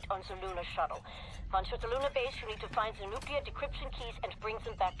his seat on the lunar shuttle. Once at the lunar base, you need to find the nuclear decryption keys and bring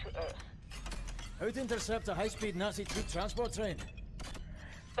them back to Earth. How to intercept a high-speed Nazi troop transport train?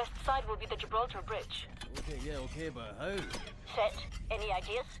 Best side will be the Gibraltar Bridge. Okay, but how? Set, any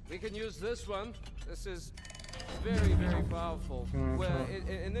ideas? We can use this one. This is very, very powerful. Well,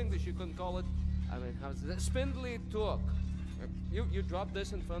 in English you couldn't call it, I mean, how's it? Spindly torque. You drop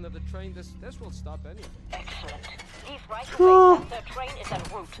this in front of the train, this will stop anything. Excellent. Leave right away. That train is en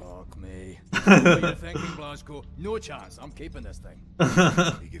route. Fuck me. What are you thinking, Blasco? No chance. I'm keeping this thing.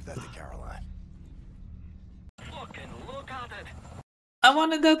 You give that to Caroline. Fucking look at it. I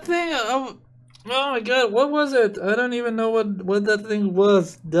wanted that thing. Oh my god, what was it? I don't even know what that thing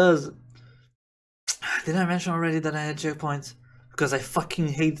does. Did I mention already that I had checkpoints? Because I fucking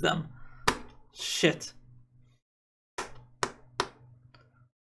hate them. Shit.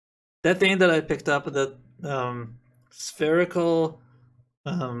 That thing that I picked up, that spherical,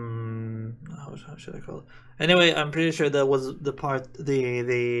 how should I call it? Anyway, I'm pretty sure that was the part,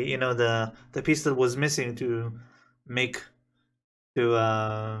 the piece that was missing to make,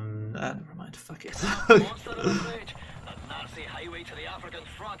 never mind, fuck it. Monster of the bridge. A Nazi highway to the African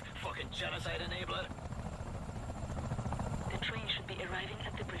front. Fucking genocide enabler. The train should be arriving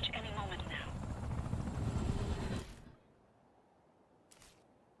at the bridge any moment now.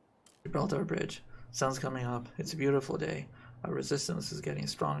 Gibraltar Bridge. Sun's coming up. It's a beautiful day. Our resistance is getting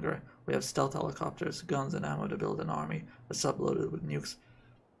stronger. We have stealth helicopters, guns, and ammo to build an army. A sub loaded with nukes.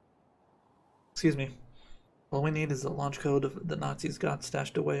 Excuse me. All we need is the launch code the Nazis got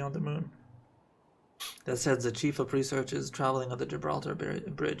stashed away on the moon. That said, the chief of research is traveling on the Gibraltar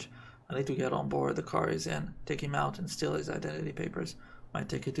Bridge. I need to get on board. The car he's in. Take him out and steal his identity papers. Might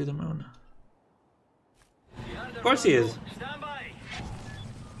take it to the moon. Of course he is. Stand by.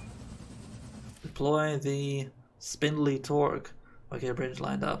 Deploy the spindly torque. Okay, bridge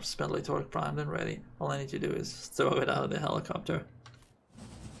lined up. Spindly torque primed and ready. All I need to do is throw it out of the helicopter.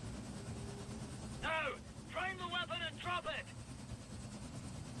 Now, prime the weapon and drop it.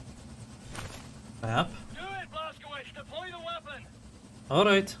 Map. Do it, Blazkowicz. Deploy the weapon.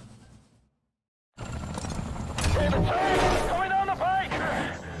 Alright. Going down the pike.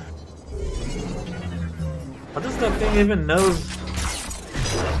 What does that thing even know?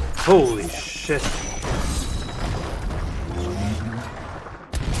 Holy shit.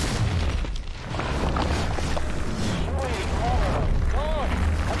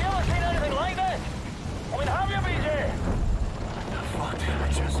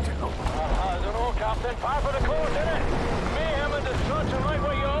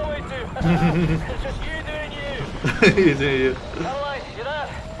 It's just you doing you. You do you. Caroline, you there?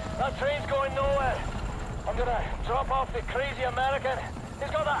 That train's going nowhere. I'm gonna drop off the crazy American.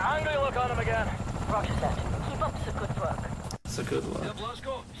 He's got that angry look on him again. Roger that. Keep up the good work. It's a good one. Yeah,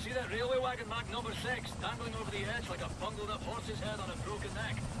 Blasco, see that railway wagon marked number 6, dangling over the edge like a bungled up horse's head on a broken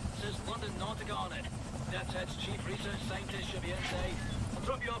neck. Says London Nautica on it. That's Head's chief research scientist should be inside. I'll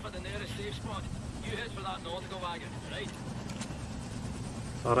drop you off at the nearest safe spot. You head for that Nautica wagon, right?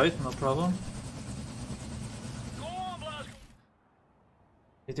 Alright, no problem. Go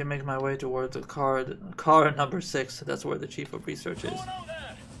Need to make my way towards the car number 6. That's where the chief of research is.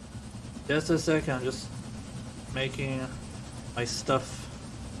 Just a second, I'm just making my stuff.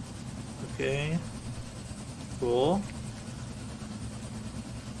 Okay. Cool.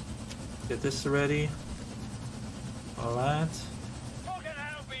 Get this ready. Alright. Fucking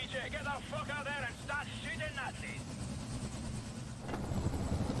hell, BJ, get the fuck out there and start shooting Nazis.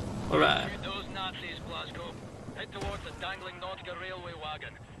 Alright. Shoot those Nazis, Glasgow. Head towards the dangling Nautica railway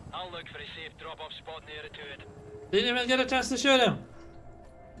wagon. I'll look for a safe drop-off spot nearer to it. Didn't even get a chance to shoot him.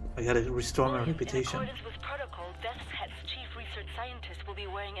 I gotta restore my reputation. In accordance with protocol, Death's Head's chief research scientist will be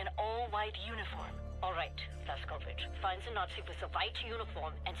wearing an all-white uniform. All right, Blaskovich. Finds a Nazi with a white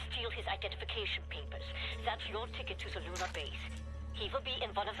uniform and steal his identification papers. That's your ticket to the lunar base. He will be in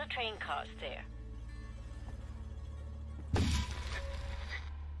one of the train cars there.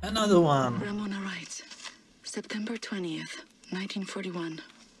 Another one. Ramona writes, September 20th, 1941.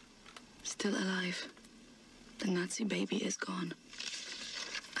 Still alive. The Nazi baby is gone.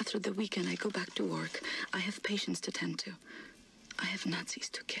 After the weekend, I go back to work. I have patients to tend to. I have Nazis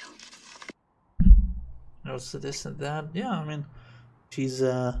to kill. Also this and that. Yeah, I mean, she's,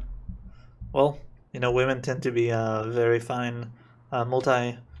 well, you know, women tend to be very fine, damn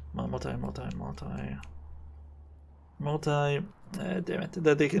it,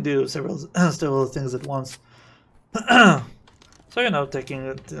 that they can do several things at once. So, you know,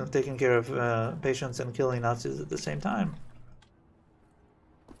 taking care of patients and killing Nazis at the same time.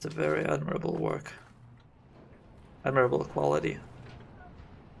 It's a very admirable work. Admirable quality.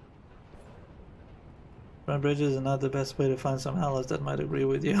 Front bridges are not the best way to find some allies that might agree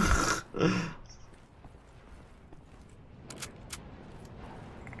with you.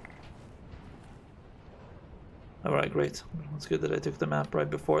 Alright, great. It's good that I took the map right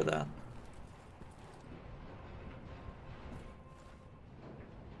before that.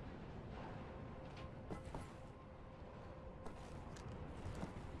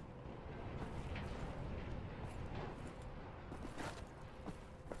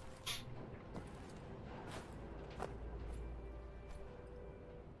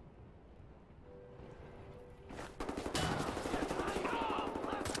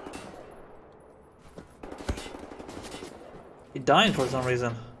 He died for some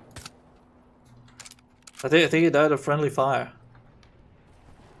reason. I think he died of friendly fire.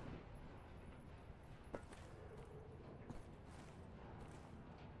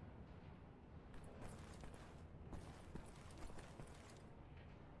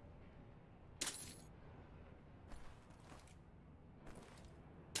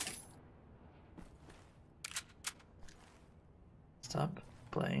 Stop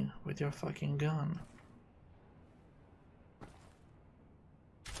playing with your fucking gun.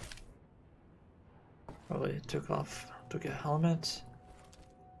 Probably took a helmet.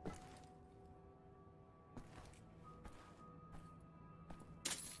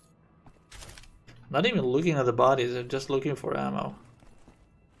 Not even looking at the bodies, they're just looking for ammo.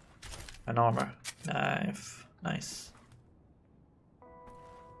 And armor. Knife. Nice.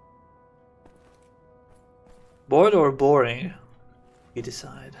 Bored or boring? You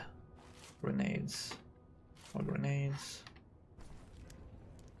decide. Grenades. More grenades.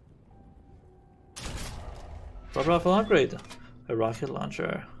 What rifle upgrade? A rocket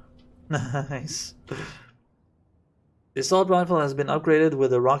launcher. Nice. The assault rifle has been upgraded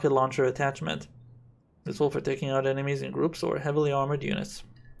with a rocket launcher attachment. Useful for taking out enemies in groups or heavily armored units.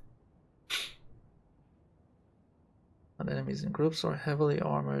 Not enemies in groups or heavily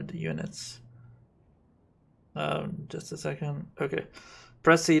armored units. Just a second. Okay.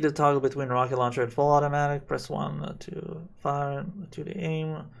 Press C to toggle between rocket launcher and full automatic. Press 1 to fire, 2 to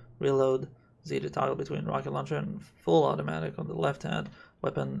aim, reload. Z to toggle between rocket launcher and full automatic on the left hand.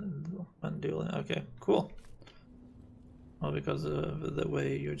 Weapon when dueling. Okay, cool. Well, because of the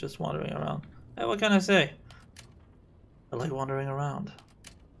way you're just wandering around. Hey, what can I say? I like wandering around.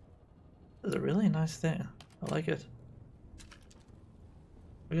 It's a really nice thing. I like it.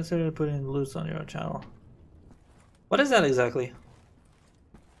 I consider putting loot on your channel. What is that exactly?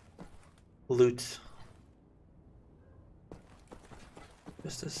 Loot.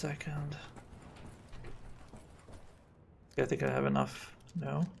 Just a second. I think I have enough.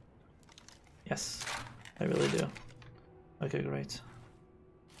 No? Yes, I really do. Okay, great.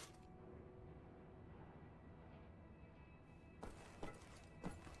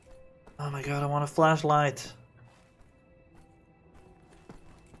 Oh my god, I want a flashlight.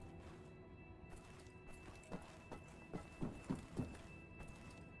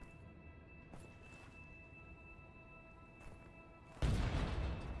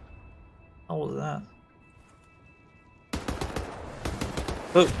 How was that?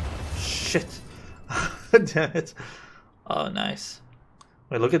 Oh, shit. Damn it. Oh, nice.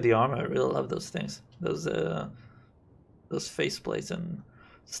 Wait, look at the armor. I really love those things. Those faceplates and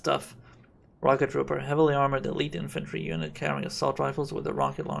stuff. Rocket Trooper, heavily armored elite infantry unit carrying assault rifles with a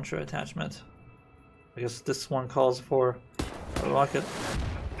rocket launcher attachment. I guess this one calls for a rocket.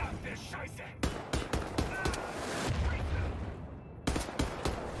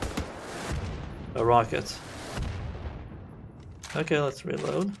 A rocket. Okay, let's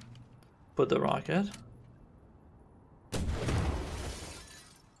reload. Put the rocket.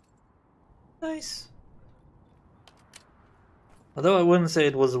 Nice. Although I wouldn't say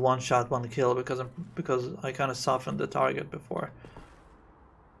it was a one-shot, one-kill because I kind of softened the target before.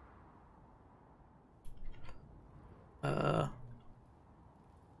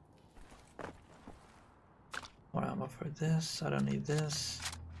 More ammo for this. I don't need this.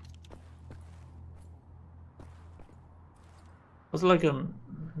 Was like a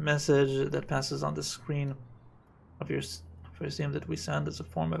message that passes on the screen of your Steam that we send as a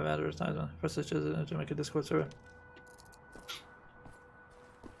form of advertisement for such as to make a Discord server.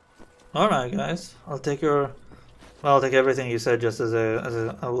 All right, guys. I'll take everything you said just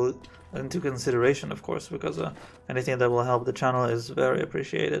I will into consideration, of course, because anything that will help the channel is very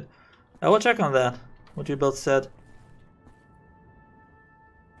appreciated. I will check on that. What you both said.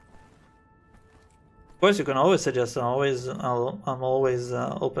 Of course, you can always suggest. I'm always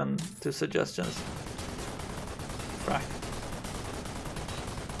open to suggestions. Frack.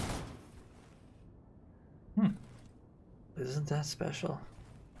 Isn't that special?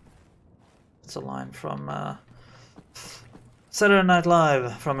 It's a line from Saturday Night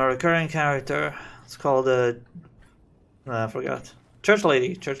Live from a recurring character. It's called I forgot. Church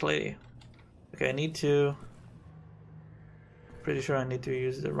Lady. Church Lady. Okay, I need to. Pretty sure I need to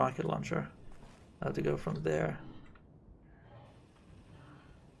use the rocket launcher. I have to go from there.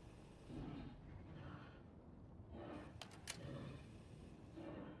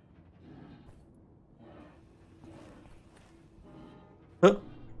 Oh.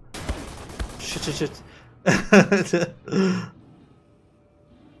 Shit.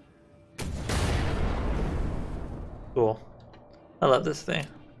 Cool. I love this thing.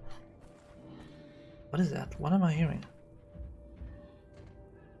 What is that? What am I hearing?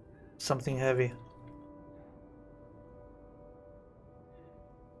 Something heavy.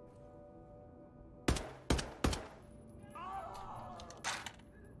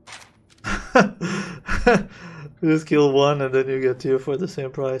 You just kill one and then you get two for the same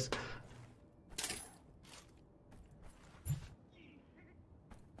price.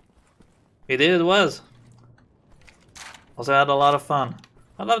 It was. Also had a lot of fun.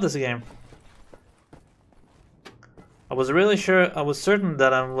 I love this game. I was really sure, I was certain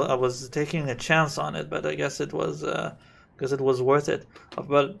that I was taking a chance on it, but I guess it was because it was worth it.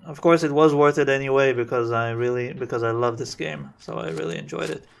 But of course it was worth it anyway because I love this game, so I really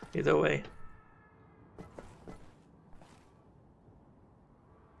enjoyed it either way.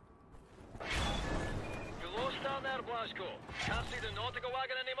 Can't see the nautical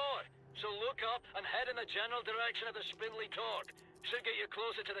wagon anymore, so look up and head in the general direction of the spindly torque. Should get you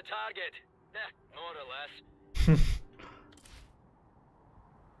closer to the target. More or less.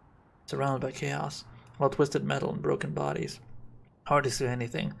 Surrounded by chaos, all twisted metal and broken bodies. Hard to see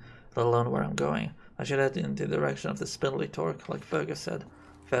anything, let alone where I'm going. I should head in the direction of the spindly torque, like Fergus said.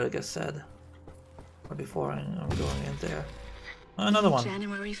 Or before I'm going in there. Another one.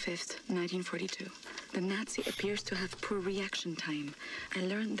 January 5th, 1942. The Nazi appears to have poor reaction time. I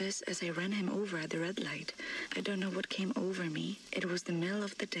learned this as I ran him over at the red light. I don't know what came over me. It was the middle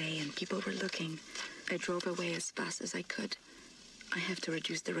of the day and people were looking. I drove away as fast as I could. I have to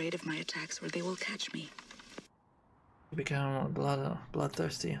reduce the rate of my attacks or they will catch me. You become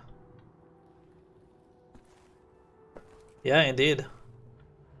bloodthirsty. Yeah, indeed.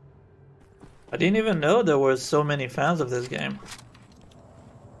 I didn't even know there were so many fans of this game.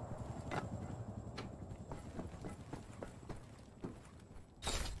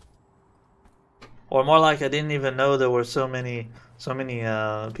 Or more like I didn't even know there were so many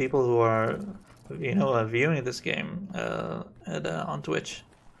people who are, viewing this game on Twitch.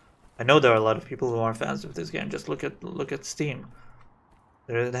 I know there are a lot of people who are fans of this game. Just look at Steam.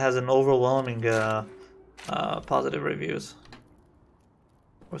 It has an overwhelming positive reviews,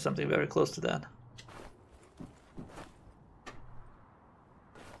 or something very close to that.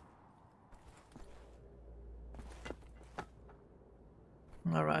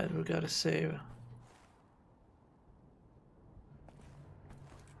 All right, we gotta save.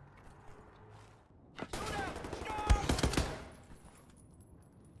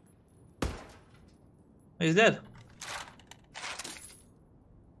 He's dead.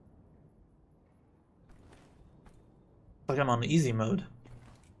 Like I'm on easy mode.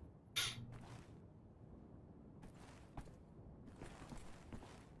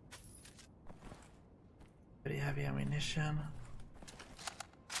 Pretty heavy ammunition.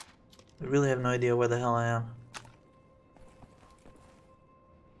 I really have no idea where the hell I am.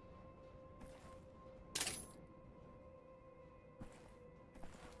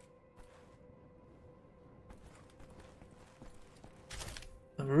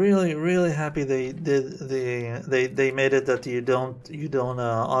 I'm really happy they made it that you don't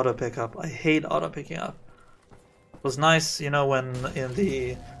auto pick up. I hate auto picking up. It was nice, you know, when in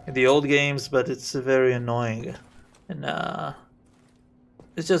the old games, but it's very annoying, and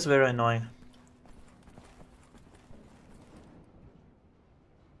it's just very annoying.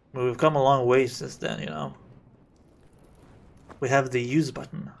 We've come a long way since then, you know. We have the use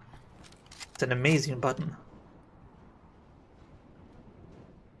button. It's an amazing button.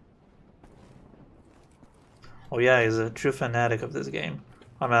 Oh yeah, he's a true fanatic of this game.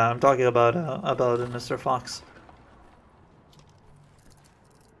 I'm talking about Mr. Fox.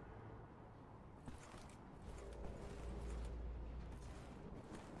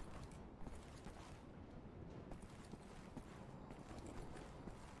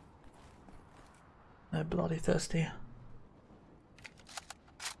 I'm bloody thirsty.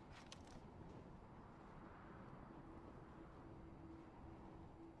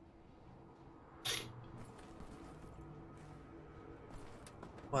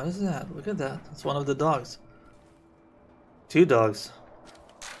 What is that? Look at that. It's one of the dogs. 2 dogs.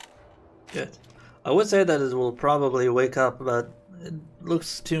 Good. I would say that it will probably wake up, but it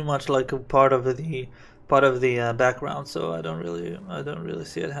looks too much like a part of the background, so I don't really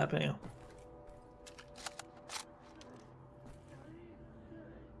see it happening.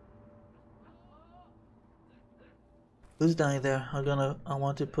 Who's dying there? I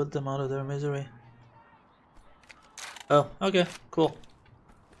want to put them out of their misery. Oh, okay, cool.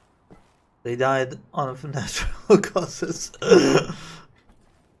 They died of natural causes.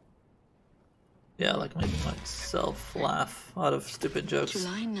 Yeah, like making myself laugh out of stupid jokes.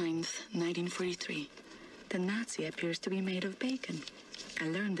 July 9th, 1943. The Nazi appears to be made of bacon. I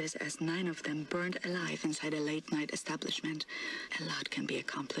learned this as 9 of them burned alive inside a late-night establishment. A lot can be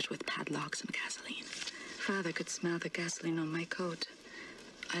accomplished with padlocks and gasoline. Father could smell the gasoline on my coat.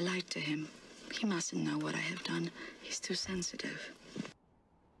 I lied to him. He mustn't know what I have done. He's too sensitive.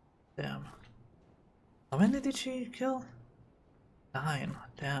 Damn. How many did she kill? 9.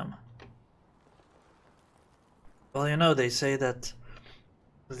 Damn. Well, you know, they say that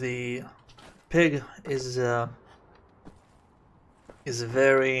the pig is the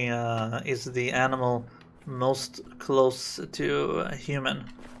animal most close to a human.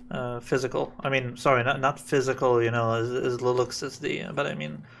 Physical. I mean, sorry, not physical. You know, as looks as the, but I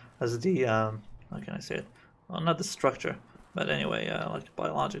mean, as the how can I say it? Well, not the structure, but anyway, like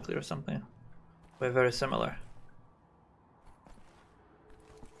biologically or something. We're very similar.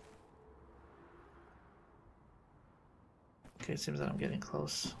 Okay, it seems that I'm getting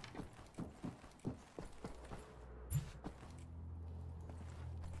close.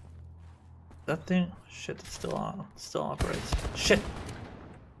 That thing, shit, it's still on. It still operates. Shit.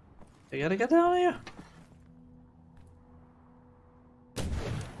 I gotta get down here.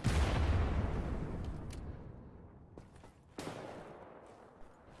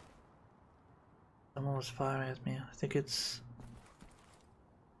 Someone was firing at me. I think it's...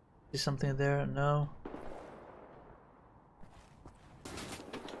 Is something there? No.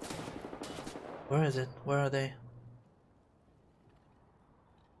 Where is it? Where are they?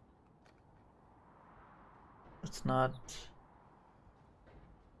 It's not...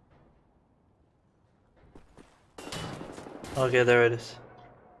 Okay, there it is.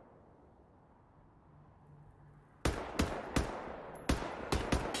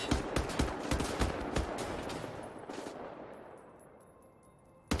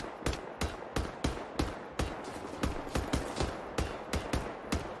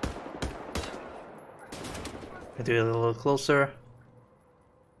 I do it a little closer.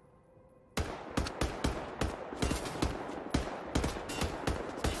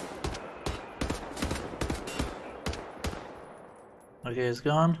 Okay, it's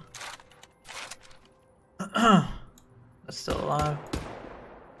gone. That's still alive.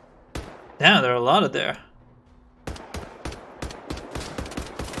 Damn, there are a lot of there.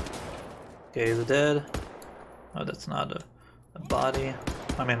 Okay, he's dead. Oh, that's not a body.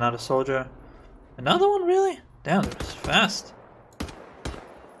 I mean, not a soldier. Another one, really? Damn, that was fast.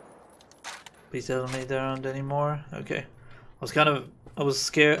 Please tell me there aren't any more. Okay. I was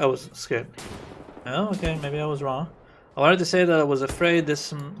scared. I was scared. Oh, okay, maybe I was wrong. I wanted to say that I was afraid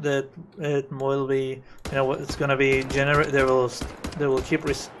that it will be, you know, it's gonna be they will keep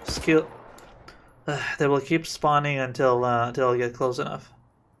they will keep spawning until I get close enough.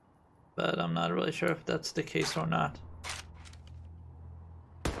 But I'm not really sure if that's the case or not.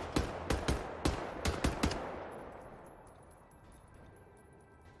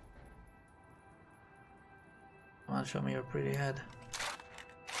 Come on, show me your pretty head.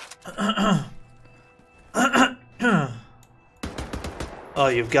 Oh,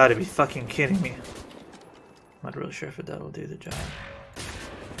 you've got to be fucking kidding me. I'm not really sure if that'll do the job.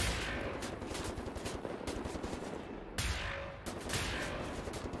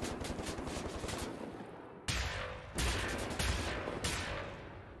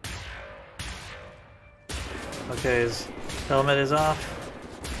 Okay, his helmet is off.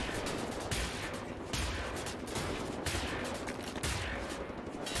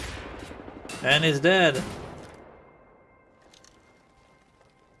 And he's dead.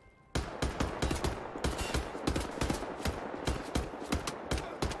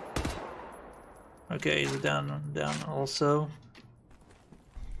 Okay, he's down also.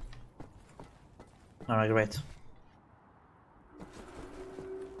 Alright, great.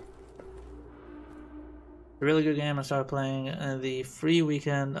 Really good game. I started playing the free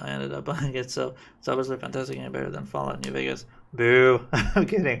weekend. I ended up buying it, so it's obviously a fantastic game, better than Fallout New Vegas. Boo! I'm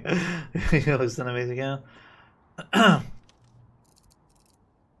kidding. It looks an amazing game.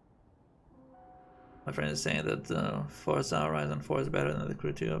 My friend is saying that Forza Horizon 4 is better than the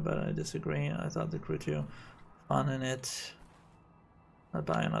Crew 2, but I disagree. I thought the Crew 2 fun in it. I'd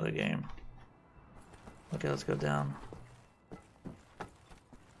buy another game. Okay, let's go down.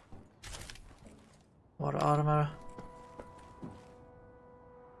 Water armor.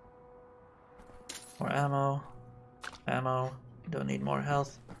 More ammo. Ammo. Don't need more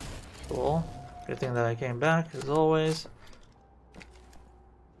health. Cool. Good thing that I came back, as always.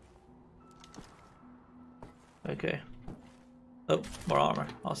 Okay. Oh, more armor.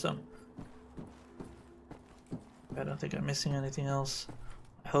 Awesome. I don't think I'm missing anything else.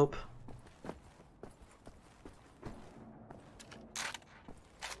 I hope.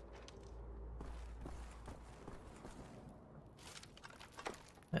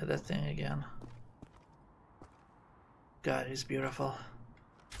 Yeah, that thing again. God, he's beautiful.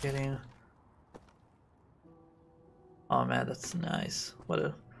 Getting. Oh man, that's nice. What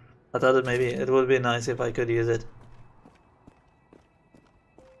a. I thought that maybe it would be nice if I could use it.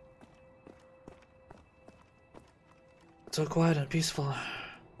 So quiet and peaceful.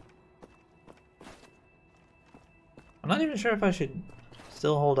 I'm not even sure if I should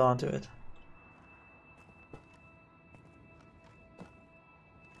still hold on to it.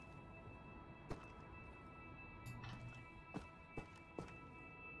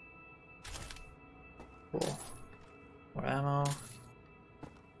 Cool. More ammo.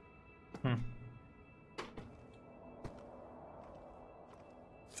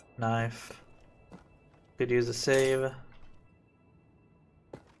 Knife. Could use a save.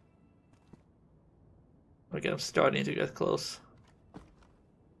 Okay, I'm starting to get close.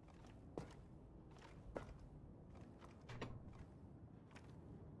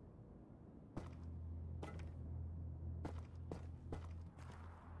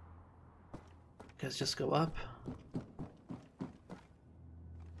 Let's just go up.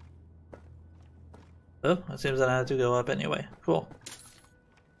 Oh, it seems that I had to go up anyway. Cool.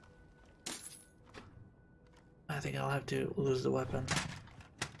 I think I'll have to lose the weapon.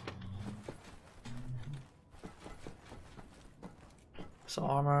 So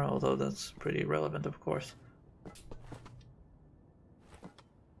armor, although that's pretty relevant, of course.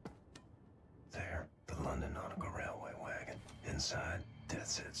 There, the London Nautical Railway wagon. Inside,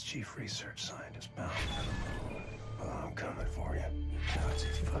 DeathSet's chief research scientist bound for the moon. Well, I'm coming for you. Nazi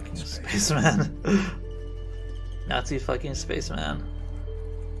fucking spaceman. Nazi fucking spaceman.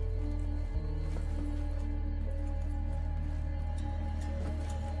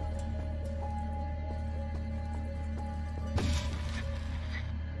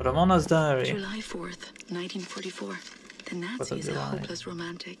 Ramona's diary. July 4th, 1944. The Nazi is a hopeless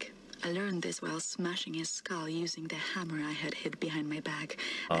romantic. I learned this while smashing his skull using the hammer I had hid behind my back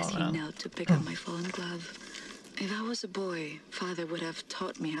as he knelt to pick up my fallen glove. If I was a boy, Father would have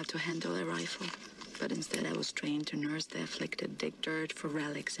taught me how to handle a rifle. But instead I was trained to nurse the afflicted, dig dirt for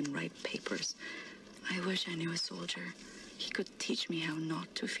relics and write papers. I wish I knew a soldier. He could teach me how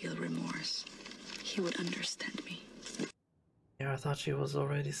not to feel remorse. He would understand me. Yeah, I thought she was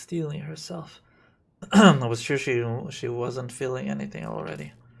already stealing herself. I was sure she wasn't feeling anything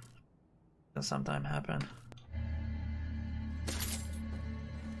already. That sometime happened.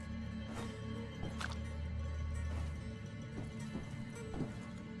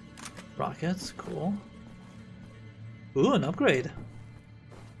 Rockets, cool. Ooh, an upgrade.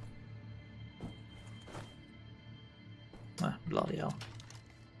 Ah, bloody hell.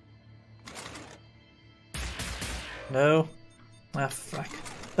 No. Ah, fuck.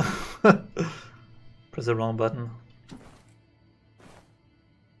 Press the wrong button.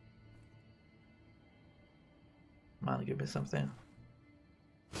 Come on, give me something.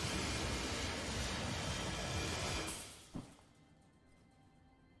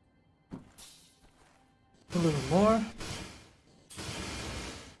 A little more.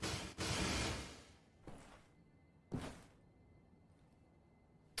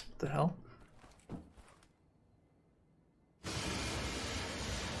 What the hell?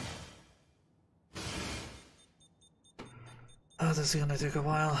 Oh, this is gonna take a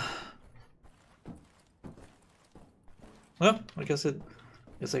while. Well, I guess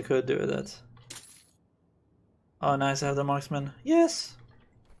I could do that. Oh, nice, I have the marksman. Yes!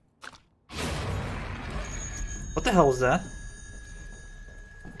 What the hell was that?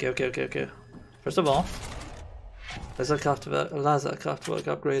 Okay. First of all, Laserkraftwerk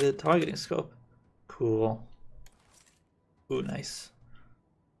upgraded targeting scope. Cool. Ooh, nice.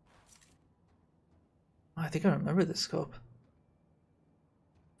 I think I remember this scope.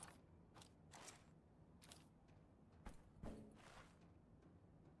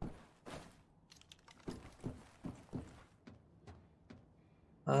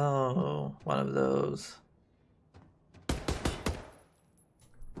 Oh, one of those.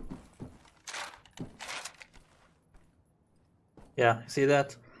 Yeah, see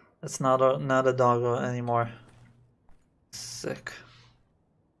that? That's not a doggo anymore. Sick.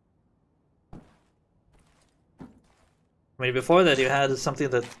 I mean, before that you had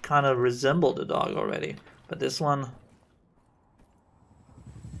something that kind of resembled a dog already, but this one,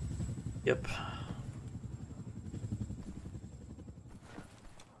 yep.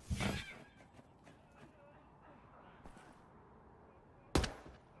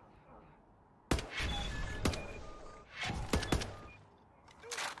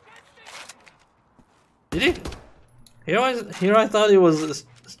 Did he? Here I thought he was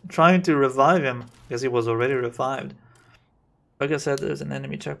trying to revive him, because he was already revived. Like I said, there's an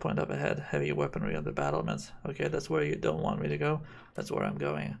enemy checkpoint up ahead. Heavy weaponry on the battlements. Okay, that's where you don't want me to go. That's where I'm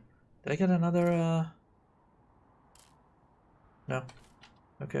going. Did I get another, No.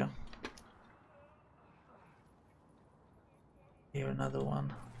 Okay. Here, another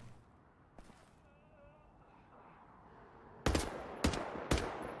one.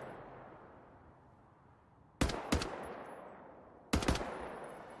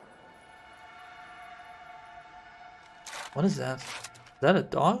 What is that? Is that a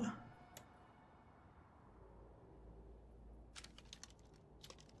dog?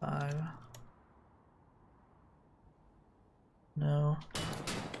 Five. No.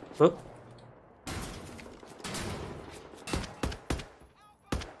 Oh.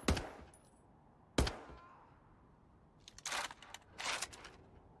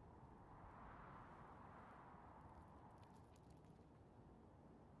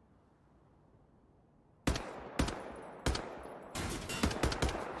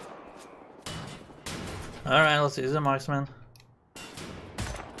 Alright, let's use the marksman.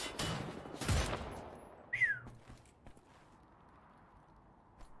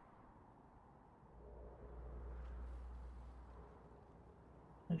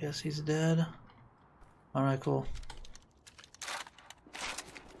 I guess he's dead. Alright, cool.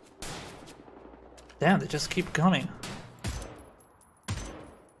 Damn, they just keep coming.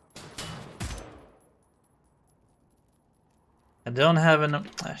 I don't have an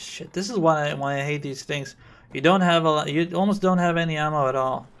shit. This is why I hate these things. You don't have a lot. You almost don't have any ammo at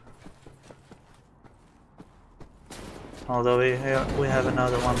all. Although we have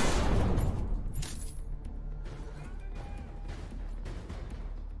another one.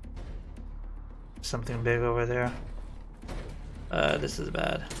 Something big over there. This is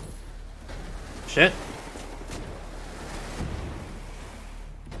bad. Shit.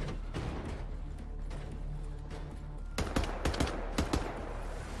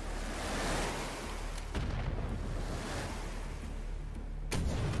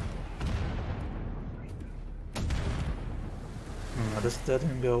 This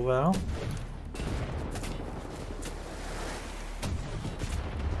didn't go well.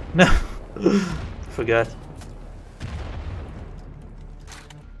 No, forgot.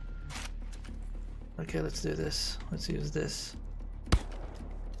 Okay, let's do this. Let's use this.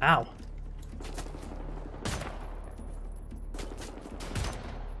 Ow.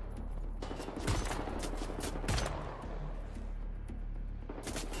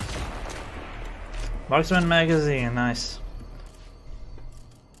 Marksman magazine, nice.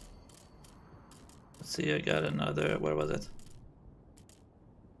 Let's see, I got another, where was it?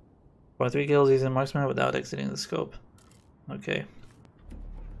 For 3 kills using marksman without exiting the scope. Okay.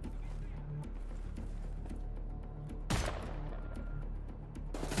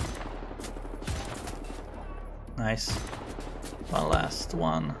 Nice. One last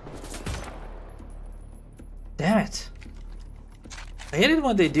one. Damn it! I hate it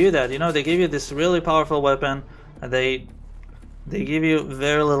when they do that. You know, they give you this really powerful weapon, and they give you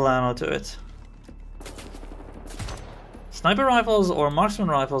very little ammo to it. Sniper rifles or marksman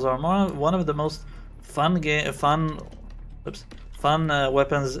rifles are one of the most fun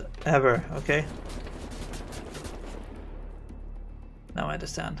weapons ever. Okay. Now I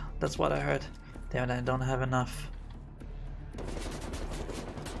understand. That's what I heard. Damn it! I don't have enough.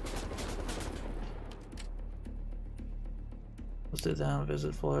 Sit down,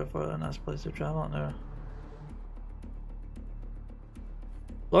 visit Florida for a nice place to travel. No.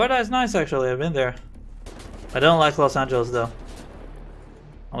 Florida is nice, actually. I've been there. I don't like Los Angeles, though.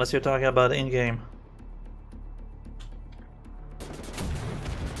 Unless you're talking about in-game.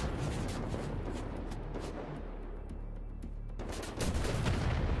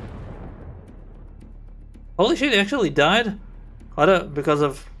 Holy shit, he actually died? Because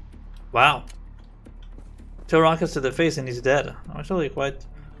of... Wow. 2 rockets to the face and he's dead. I'm actually quite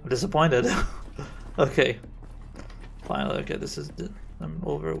disappointed. Okay. Finally, okay, this is... I'm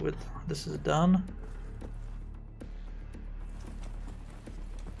over with... This is done.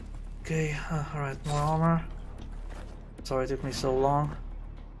 Okay, alright, more armor. Sorry it took me so long.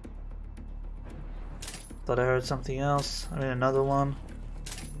 Thought I heard something else. I mean, another one.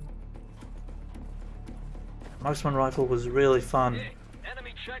 Marksman rifle was really fun. Hey,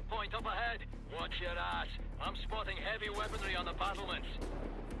 enemy checkpoint up ahead. Watch your ass. I'm spotting heavy weaponry on the battlements.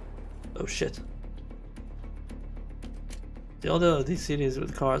 Oh shit. The other these cities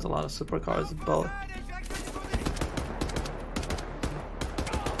with cars, a lot of supercars and bullet.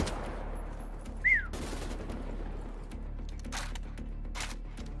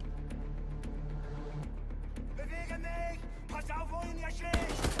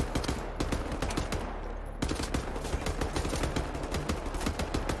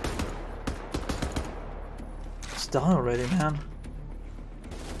 It's done already, man.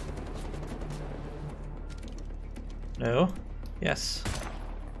 No. Yes.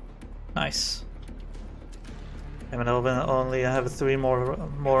 Nice. I mean, only I have 3 more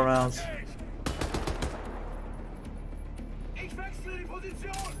rounds.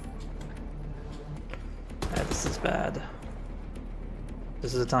 Yeah, this is bad.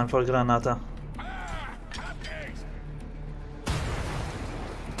 This is the time for Granata.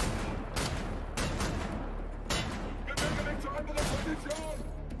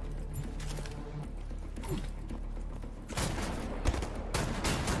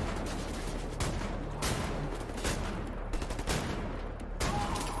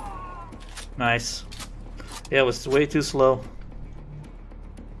 Nice. Yeah, it was way too slow.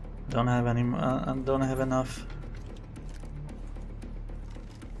 Don't have any. Don't have enough.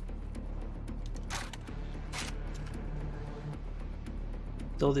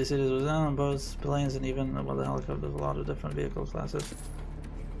 Still, these cities was down on both planes and even well, the helicopters. A lot of different vehicle classes.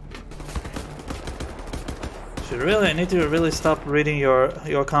 Should really. I need to really stop reading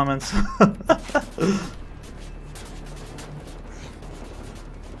your comments.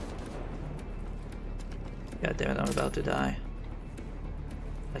 God damn it, I'm about to die.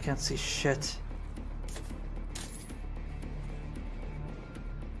 I can't see shit.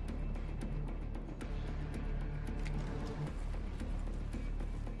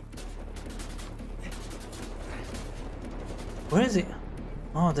 Where is he?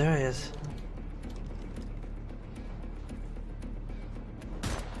 Oh, there he is.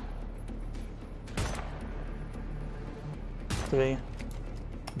 Three.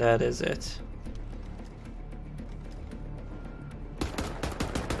 That is it.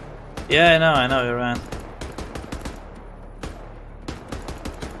 Yeah, I know, you ran.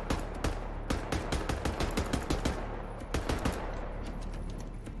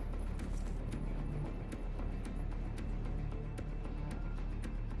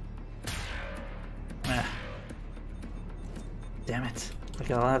 Damn it.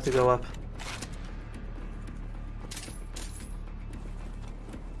 Okay, I'll have to go up.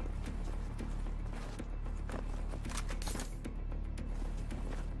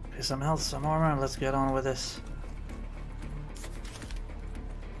 Some health, some armor, and let's get on with this.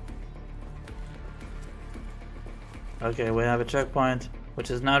 Okay, we have a checkpoint, which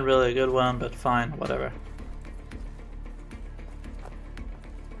is not really a good one, but fine, whatever.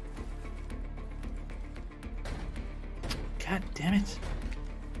 God damn it.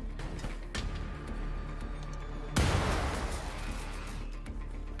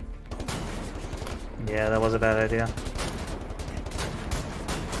 Yeah, that was a bad idea.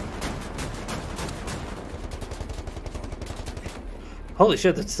 Holy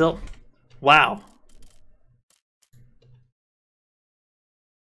shit, it's still... Wow.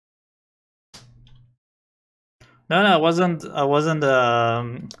 No, I wasn't, it's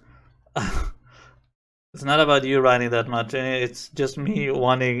not about you writing that much. It's just me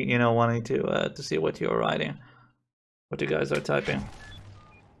wanting, wanting to see what you're writing. What you guys are typing.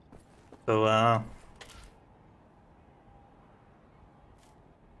 So,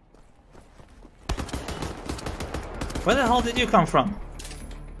 where the hell did you come from?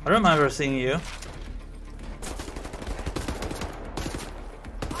 I remember seeing you.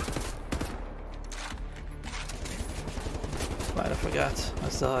 Right, I forgot. I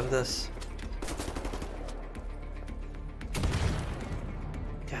still have this.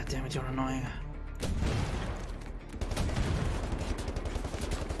 God damn it, you're annoying.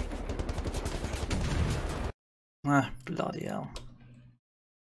 Ah, bloody hell.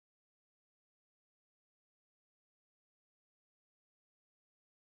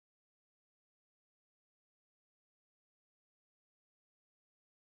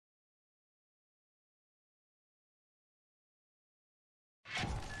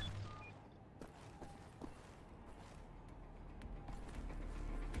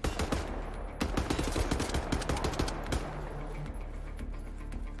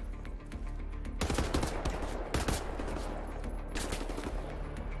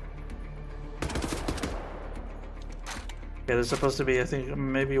 Okay, there's supposed to be, I think,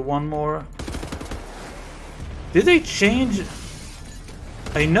 maybe one more. Did they change?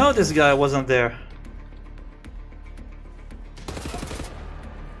 I know this guy wasn't there.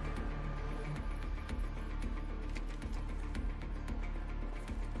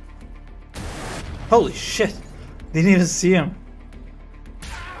 Holy shit! Didn't even see him.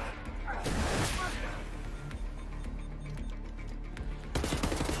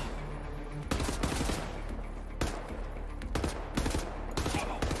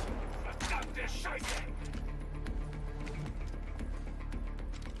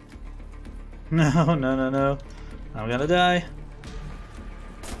 No, no, no, no. I'm gonna die.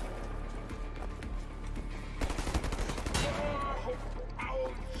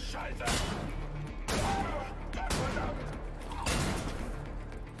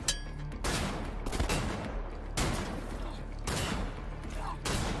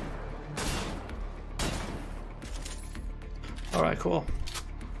 Alright, cool.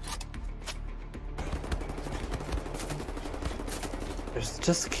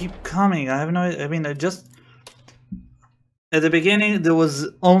 Just keep coming. I have no. I mean, I just at the beginning there was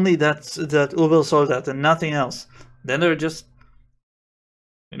only that Uber saw that and nothing else. Then they're just,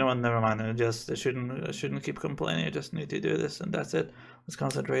 you know what? Never mind. I shouldn't keep complaining. I just need to do this and that's it. Let's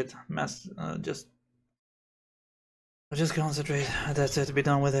concentrate. Just concentrate. That's it. Be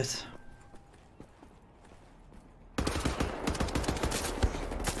done with it.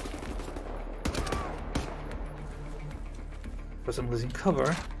 Because I'm losing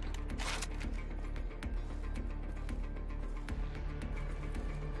cover.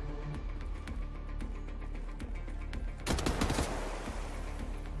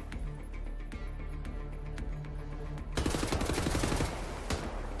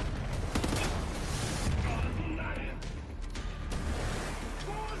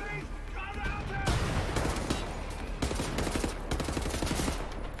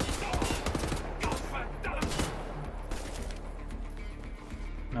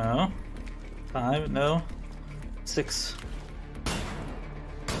 No. 5, no. 6.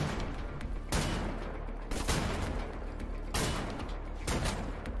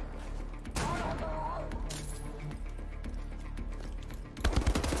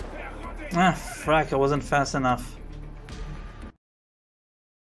 Ah, frack, I wasn't fast enough.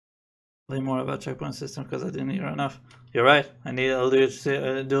 Play more about checkpoint system because I didn't hear enough. You're right, I'll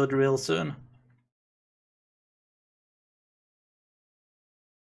do it real soon.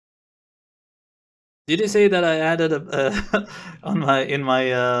 Did you say that I added a in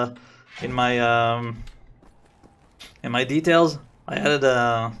my details? I added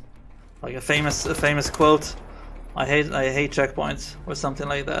like a famous quote. I hate checkpoints or something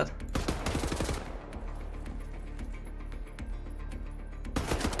like that.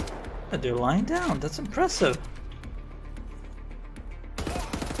 They're lying down. That's impressive.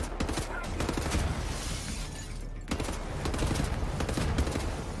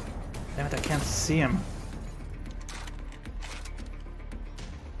 Damn it, I can't see him.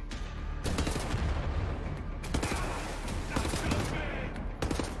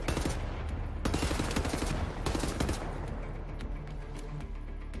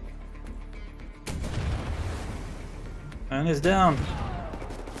 Man is down.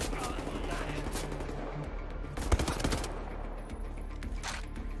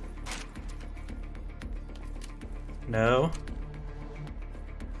 No.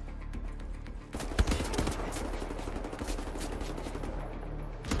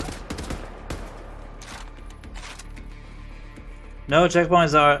 No,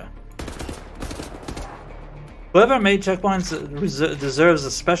 checkpoints are... Whoever made checkpoints deserves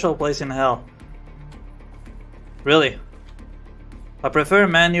a special place in hell. Really. I prefer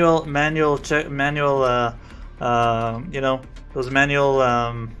manual you know, those manual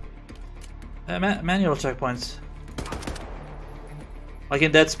manual checkpoints. Like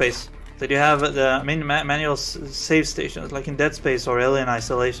in Dead Space. That you have the manual save stations, like in Dead Space or Alien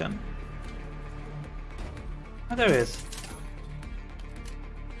Isolation. Oh, there it is.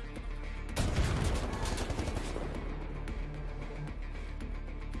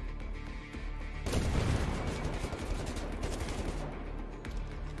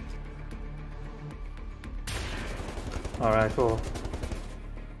 Alright, cool.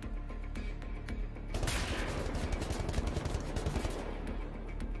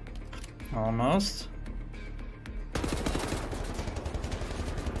 Almost.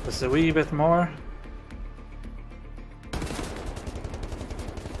 Just a wee bit more.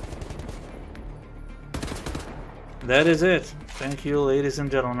 That is it. Thank you, ladies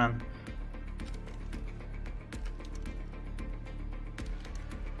and gentlemen.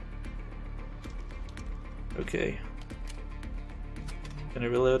 Okay. Gonna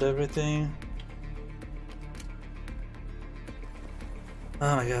reload everything.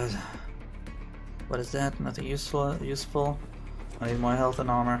 Oh my god. What is that? Nothing useful. I need more health and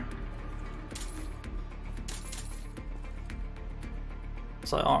armor.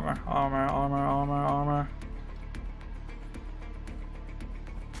 It's like armor.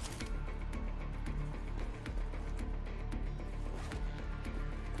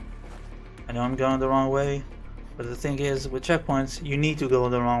 I know I'm going the wrong way, but the thing is, with checkpoints, you need to go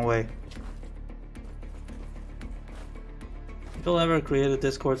the wrong way. If you'll ever create a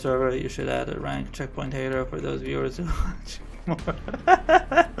Discord server, you should add a rank checkpoint hater for those viewers who watch more.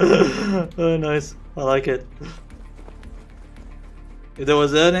 Oh, nice. I like it. If there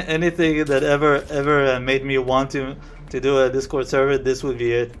was anything that ever made me want to do a Discord server, this would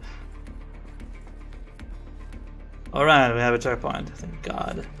be it. Alright, we have a checkpoint. Thank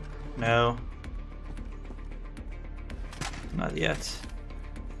God. No. Not yet.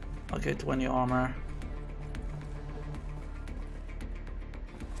 Okay, 20 armor.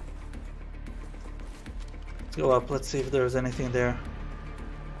 Let's go up, let's see if there's anything there.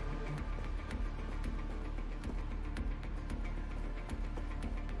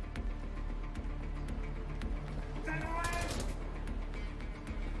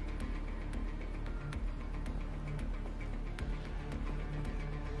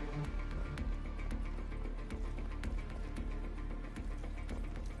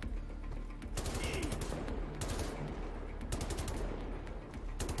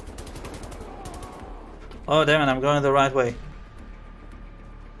 Oh damn it, I'm going the right way.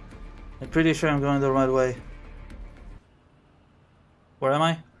 I'm pretty sure I'm going the right way. Where am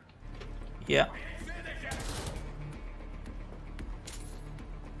I? Yeah.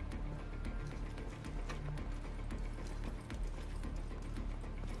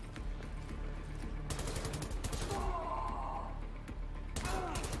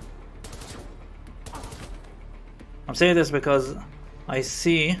 I'm saying this because I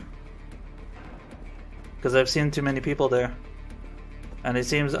see... Because I've seen too many people there. And it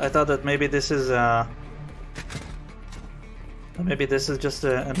seems, I thought that maybe this is just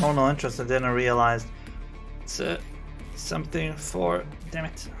a normal entrance, and then I realized it's something for, damn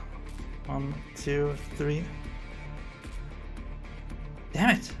it. 1, 2, 3. Damn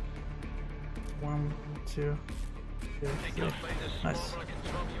it. 1, 2, 3. Nice.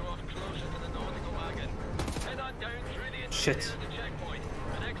 Shit.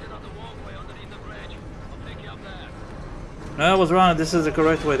 No, I was wrong. This is the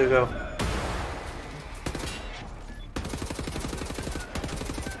correct way to go.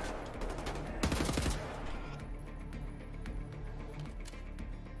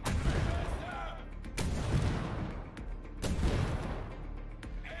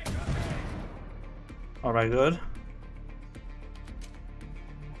 Alright, good.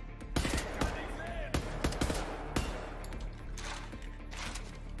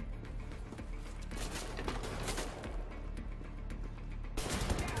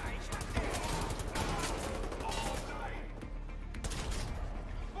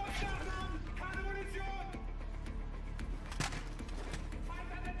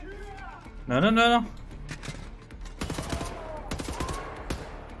 No.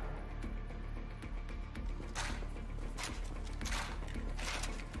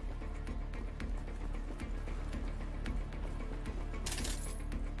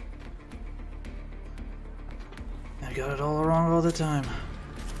 I got it all wrong all the time.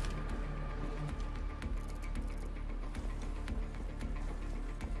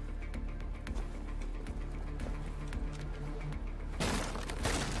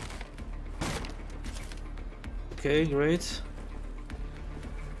 Okay, great.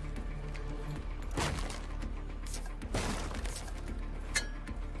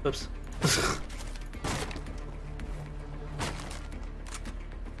 Oops.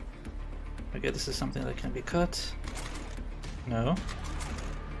 Okay, this is something that can be cut. No.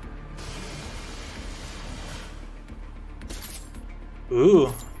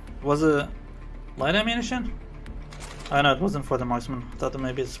 Ooh, was it light ammunition? Oh no, it wasn't for the marksman. I thought that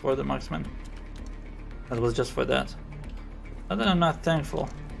maybe it's for the marksman. It was just for that. Not that I'm not thankful.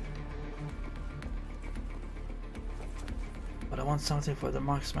 But I want something for the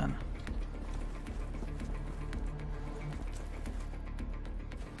marksman.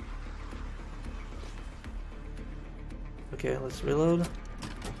 Okay, let's reload.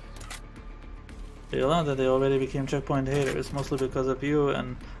 Realize that they already became checkpoint haters, mostly because of you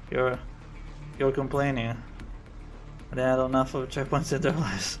and your complaining. They had enough of checkpoints in their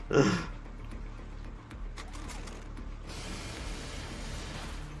lives.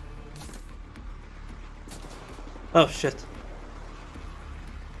 Oh shit.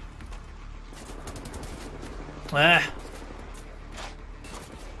 Ah.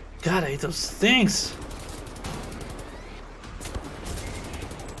 God, I hate those things.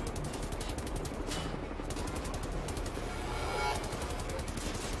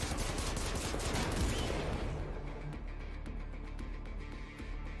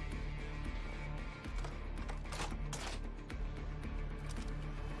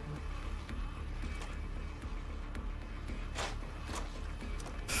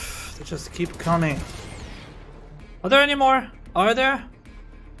 They just keep coming. Are there any more? Are there?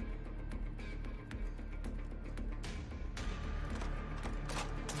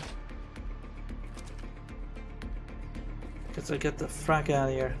 Guess I get the frack out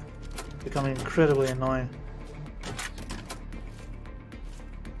of here. Becoming incredibly annoying.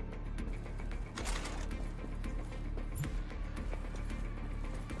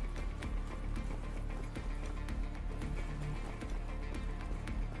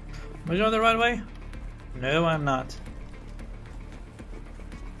 Am I going the right way? No, I'm not.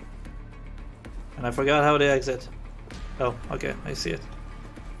 And I forgot how to exit. Oh, okay, I see it.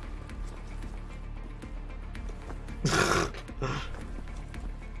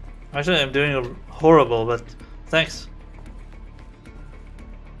 Actually, I'm doing horrible, but thanks.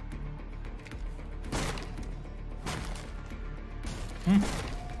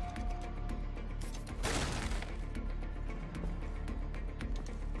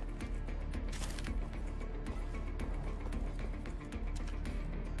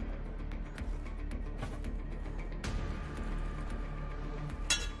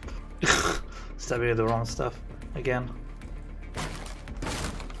 Stabbing at the wrong stuff again.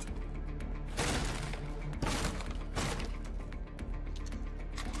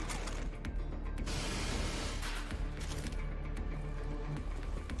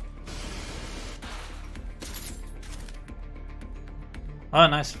 Oh,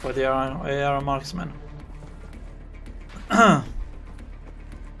 nice for the AR marksman. Well,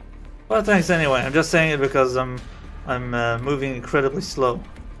 thanks anyway. I'm just saying it because I'm moving incredibly slow.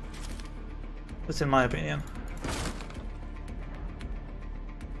 That's in my opinion.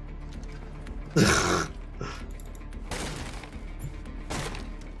 Are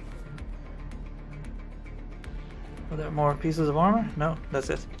there more pieces of armor? No, that's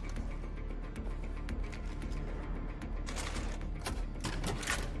it.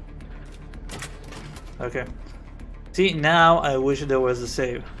 Okay. See, now I wish there was a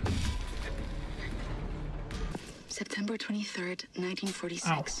save. September 23rd, 1946.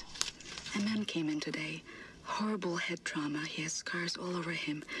 Ow. A man came in today. Horrible head trauma. He has scars all over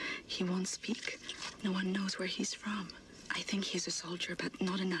him. He won't speak. No one knows where he's from. I think he's a soldier, but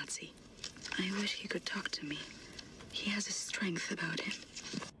not a Nazi. I wish he could talk to me. He has a strength about him.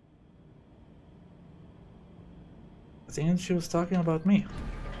 I think she was talking about me.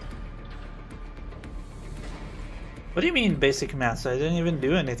 What do you mean basic maths? I didn't even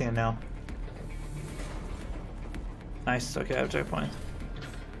do anything now. Nice, okay, I have a checkpoint.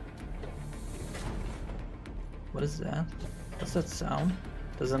 What is that? What's that sound?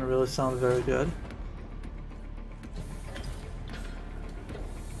 Doesn't really sound very good.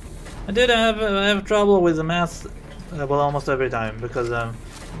 I have trouble with the maths, well, almost every time because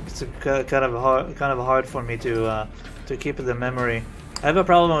it's kind of hard for me to keep the memory. I have a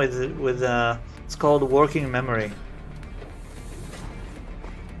problem with it's called working memory.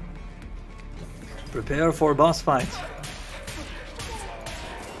 Prepare for boss fight.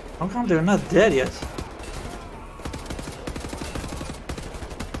 How come they're not dead yet?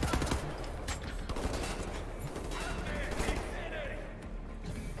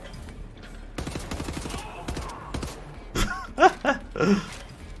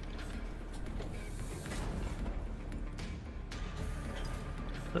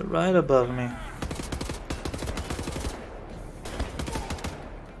 They're right above me.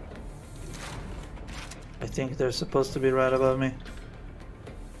 I think they're supposed to be right above me.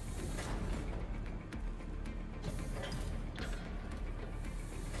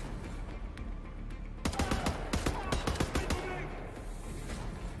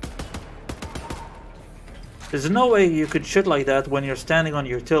 There's no way you could shoot like that when you're standing on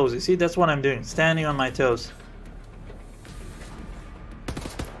your toes. You see, that's what I'm doing, standing on my toes.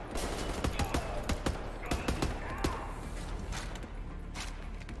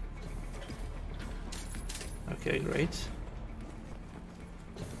 Okay, great.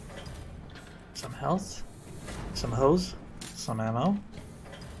 Some health, some hose, some ammo.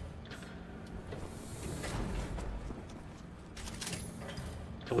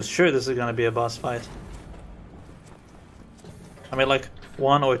 I was sure this is gonna be a boss fight. I mean, like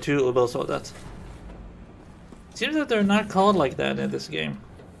 1 or 2 Ubel Soldat. Seems that they're not called like that in this game.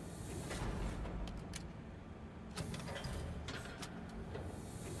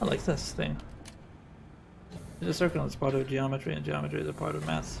 I like this thing. The circle is part of geometry, and geometry is a part of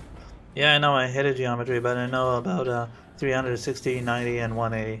math. Yeah, I know I hated geometry, but I know about 360, 90, and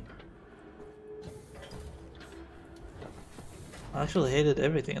 180. I actually hated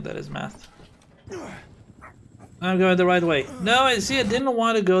everything that is math. I'm going the right way. No, I see, I didn't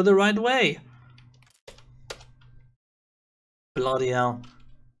want to go the right way. Bloody hell.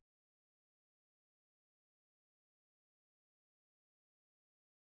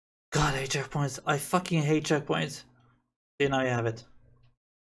 God, I hate checkpoints. I fucking hate checkpoints. See, now you have it.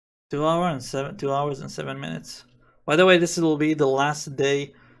 2 hours and 7 minutes. By the way, this will be the last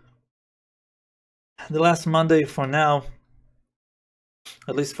day, the last Monday for now,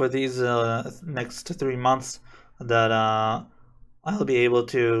 at least for these next 3 months, that I'll be able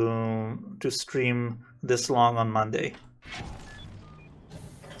to stream this long on Monday.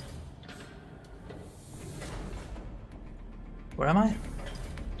 Where am I?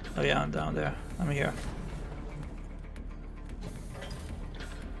 Oh yeah, I'm down there. I'm here.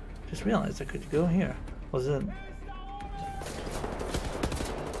 Just realized I could go here. Was it?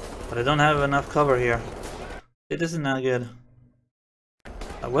 But I don't have enough cover here. This is not good.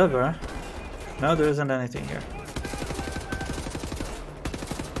 However, no, there isn't anything here.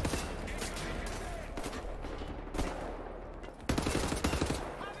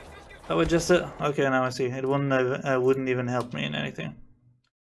 I would just okay, now I see. It wouldn't even help me in anything.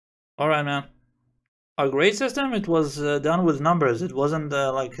 All right, man. Our grade system, it was done with numbers. It wasn't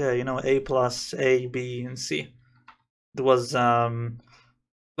like you know, A plus, A, B, and C. It was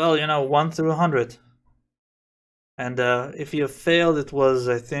well, you know, 1 through 100. And if you failed, it was,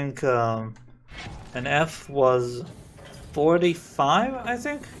 I think, an F was 45, I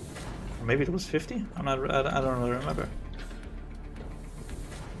think, or maybe it was 50. I don't really remember.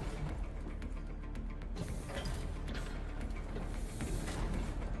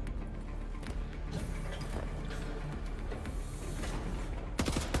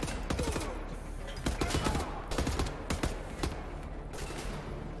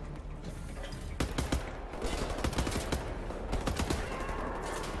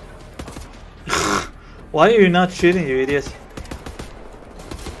 Why are you not shooting, you idiot?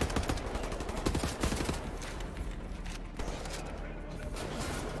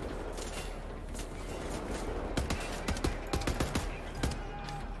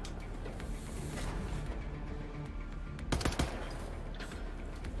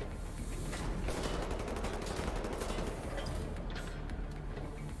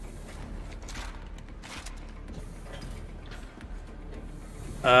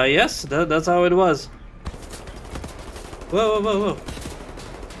 Yes, that's how it was. Whoa, whoa, whoa, whoa.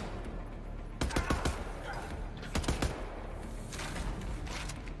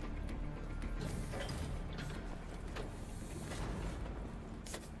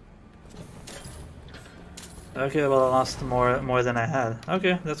 Okay, well, I lost more than I had.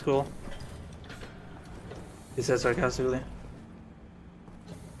 Okay, that's cool. He said sarcastically.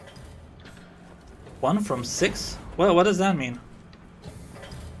 1 from 6? Well, what does that mean?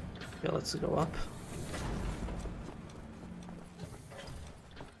 Okay, let's go up.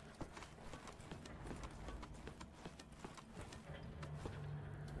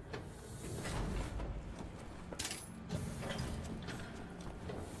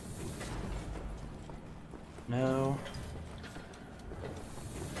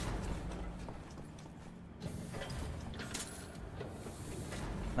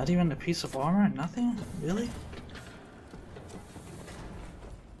 Not even a piece of armor? Nothing? Really?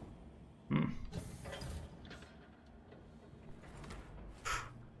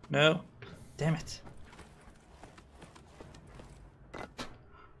 No. Damn it.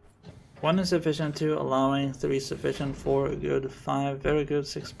 1 is sufficient, 2 allowing, 3 sufficient, 4 good, 5 very good,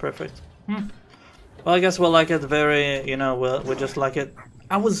 6 perfect. Well, I guess we'll like it very, you know, we'll just like it.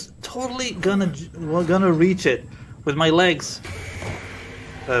 I was totally gonna reach it with my legs.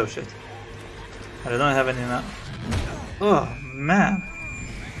 Oh shit. I don't have any now. Oh man.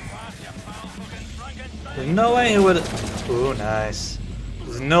 There's no way he would have... Ooh, nice.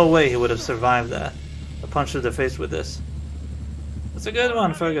 There's no way he would have survived that. A punch to the face with this. That's a good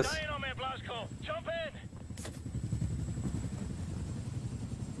one, Fergus.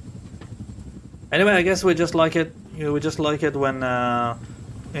 Anyway, I guess we just like it. You know, we just like it when, you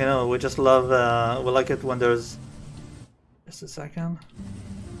know, we just love. We like it when there's. Just a second.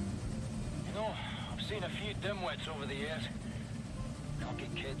 You know, I've seen a few dimwits over the years. Cocky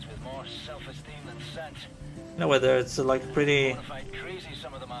kids with more self-esteem than sense. You know, whether it's like pretty. Bonafide crazy,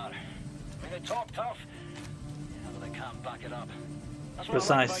 some of them are. I mean, they talk tough, but they can't back it up. That's what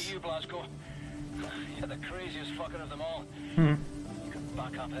I like about you, Blasco. You're the craziest fucker of them all. You can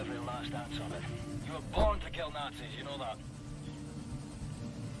back up every last ounce of it. You were born to kill Nazis, you know that.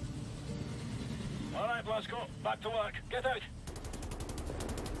 All right, Blasco, back to work. Get out.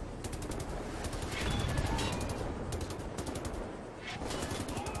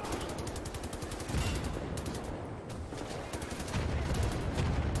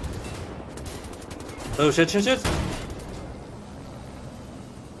 Oh shit, shit, shit.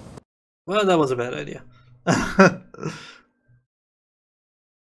 Well, that was a bad idea.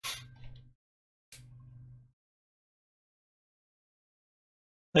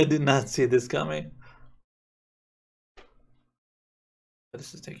 I did not see this coming.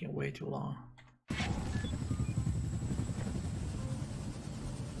 This is taking way too long.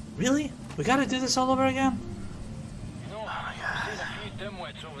 Really? We gotta do this all over again? You know, I've seen a few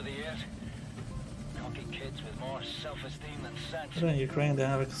dimwits over the years. Cocky kids with more self-esteem than sense. In Ukraine, they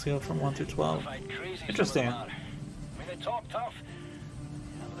have a scale from 1 to 12. Interesting. I mean, they talk tough,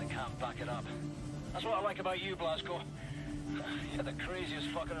 but they can't back it up. That's what I like about you, Blasco. You're the craziest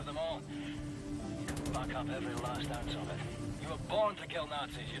fucker of them all. You can back up every last ounce of it. You were born to kill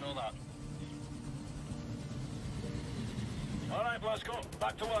Nazis, you know that. All right, Blasco,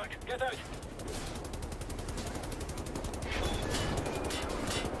 back to work. Get out.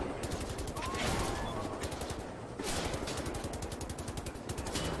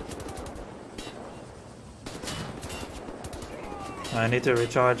 I need to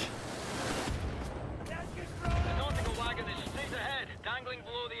recharge. The nautical wagon is straight ahead, dangling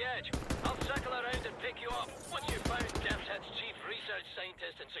below the edge. I'll circle around and pick you up. Once you've found Death's Head's chief research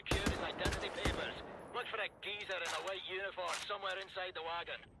scientist and secured his identity papers, look for a geezer in a white uniform somewhere inside the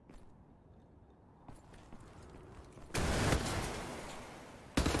wagon.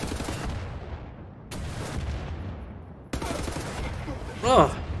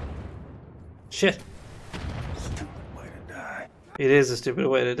 Oh! Shit. It is a stupid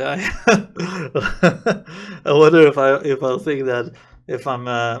way to die. I wonder if I'll think that if I'm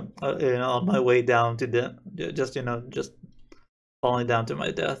you know, on my way down to death, just you know, just falling down to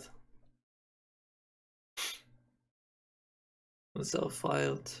my death.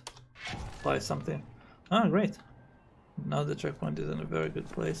 Self-filed, buy something. Oh, great! Now the checkpoint is in a very good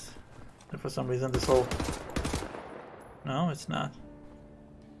place, and for some reason this whole. No, it's not.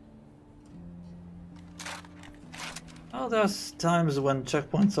 Oh, there's times when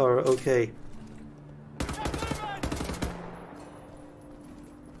checkpoints are okay.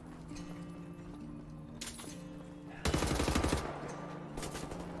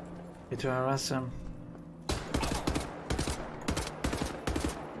 Need to harass him.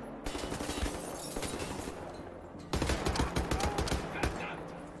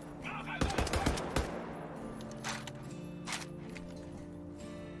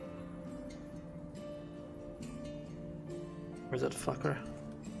 Where's that fucker?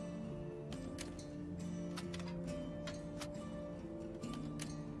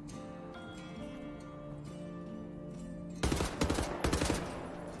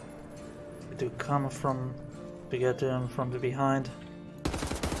 We do come from, we get him from the behind.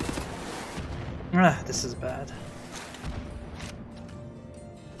 Ah, this is bad.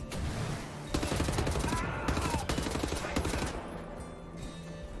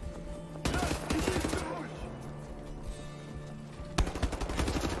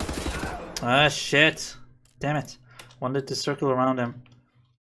 Ah, shit. Damn it. Wanted to circle around him.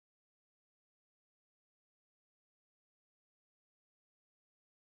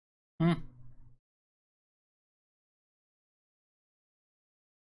 Hmm.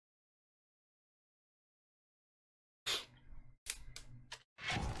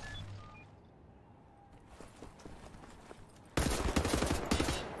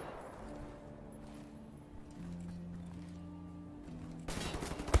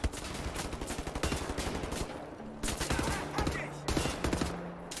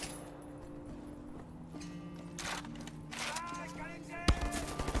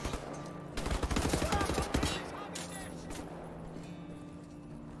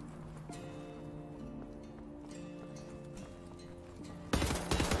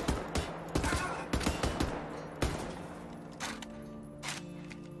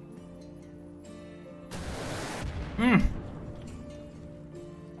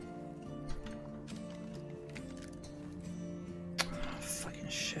 Fucking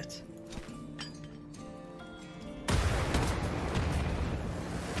shit.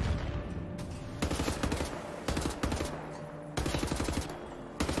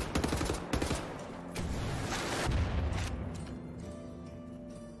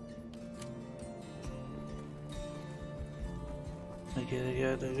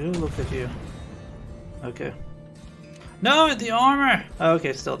 Look at you. Okay. No, the armor! Oh,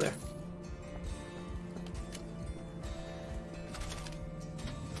 okay, still there.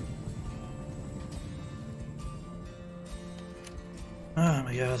 Oh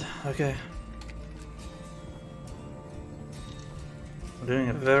my god, okay. We're doing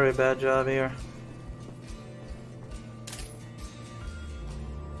a very bad job here.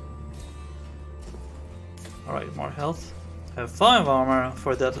 Alright, more health. I have 5 armor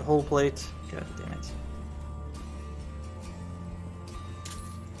for that whole plate. God damn it.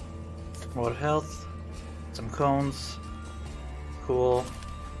 More health. Some cones. Cool.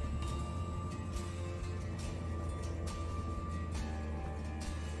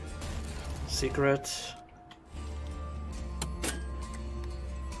 Secret.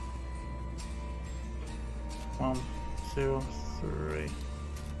 One, two, three.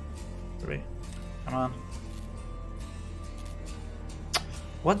 Three. Come on.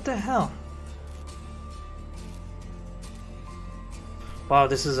 What the hell? Wow,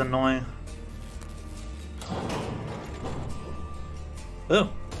 this is annoying. Oh,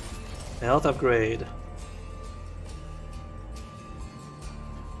 a health upgrade.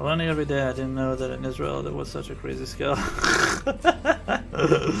 I learn every day. I didn't know that in Israel there was such a crazy scale.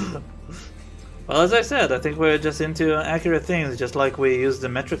 Well, as I said, I think we're just into accurate things, just like we use the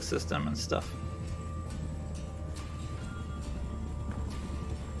metric system and stuff.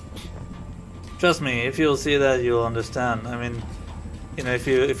 Trust me, if you'll see that, you'll understand. I mean, you know, if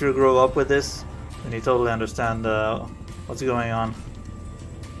you grow up with this, then you totally understand what's going on.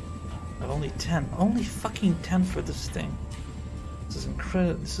 I have only 10. Only fucking 10 for this thing. This is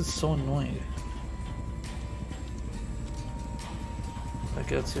incredible. This is so annoying. I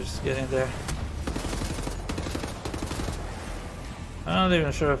guess you're just getting there. I'm not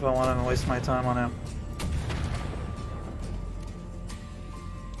even sure if I want to waste my time on him.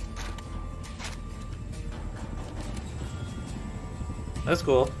 That's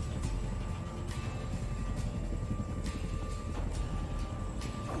cool.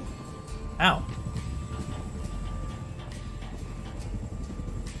 Ow.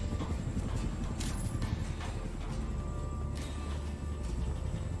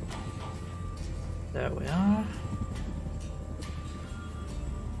 There we are.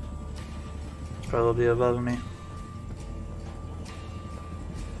 It's probably above me.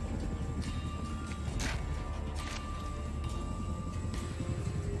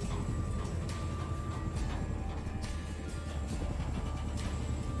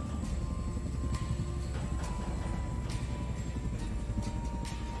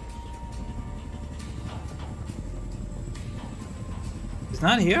 It's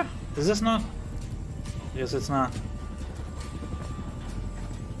not here? Is this not? Yes, it's not.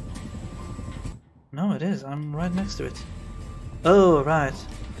 No, it is. I'm right next to it. Oh, right.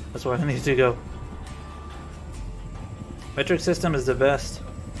 That's where I need to go. Metric system is the best.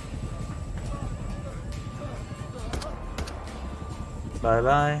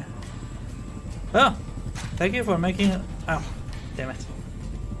 Bye-bye. Oh! Thank you for making it... Oh, damn it.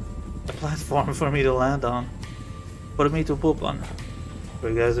 A platform for me to land on. For me to poop on. For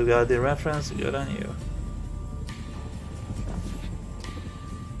you guys who got the reference, good on you.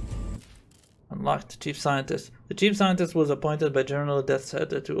 Unlocked Chief Scientist. The Chief Scientist was appointed by General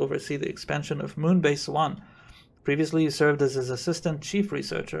Deathshead to oversee the expansion of Moonbase 1. Previously, he served as his assistant chief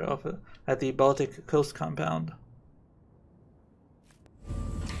researcher at the Baltic Coast Compound.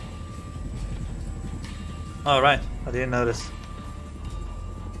 Oh, right. I didn't notice.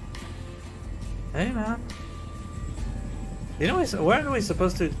 Hey man. You know, weren't we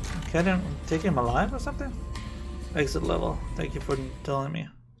supposed to get him, take him alive or something? Exit level. Thank you for telling me.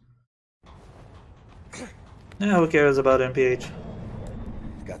 Yeah, who cares about MPH?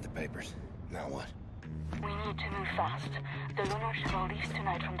 Got the papers. Now what? We need to move fast. The lunar shuttle leaves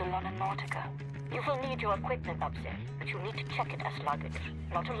tonight from the London Nautica. You will need your equipment up there, but you need to check it as luggage.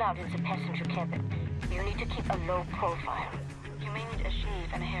 Not allowed in the passenger cabin. You need to keep a low profile. You may need a shave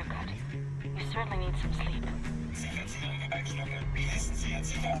and a haircut. You certainly need some sleep.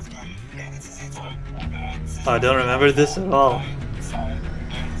 I don't remember this at all.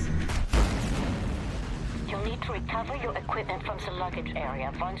 You'll need to recover your equipment from the luggage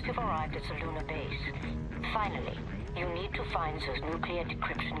area once you've arrived at the lunar base. Finally, you need to find those nuclear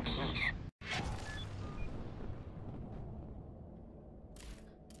decryption keys.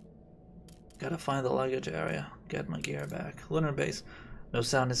 Gotta find the luggage area. Get my gear back. Lunar base. No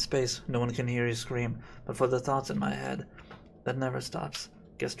sound in space. No one can hear you scream. But for the thoughts in my head, that never stops.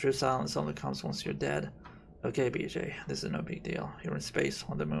 Guess true silence only comes once you're dead. Okay, BJ, this is no big deal. You're in space,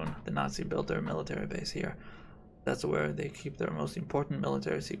 on the moon. The Nazi built their military base here. That's where they keep their most important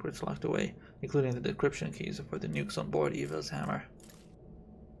military secrets locked away, including the decryption keys for the nukes on board Eva's hammer.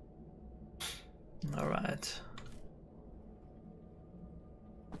 Alright.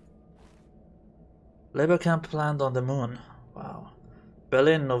 Labor camp planned on the moon. Wow.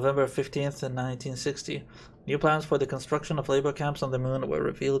 Berlin, November 15th, 1960. New plans for the construction of labor camps on the moon were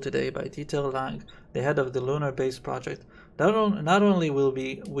revealed today by Dieter Lang, the head of the Lunar Base Project. Not only will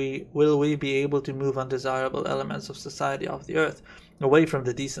we be able to move undesirable elements of society off the Earth, away from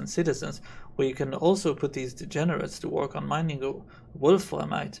the decent citizens, we can also put these degenerates to work on mining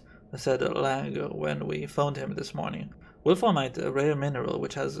wolframite, said Lang when we phoned him this morning. Wolframite, a rare mineral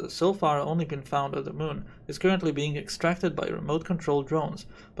which has so far only been found on the moon, is currently being extracted by remote-controlled drones,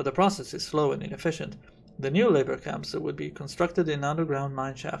 but the process is slow and inefficient. The new labor camps would be constructed in underground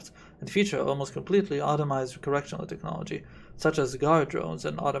mine shafts and feature almost completely automated correctional technology, such as guard drones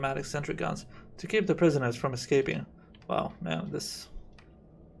and automatic sentry guns, to keep the prisoners from escaping. Wow, man, this...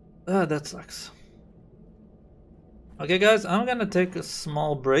 that sucks. Okay guys, I'm gonna take a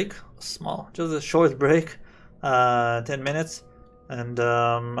small break. Just a short break. 10 minutes. And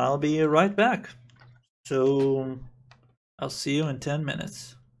I'll be right back. So, I'll see you in 10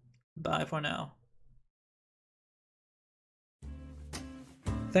 minutes. Bye for now.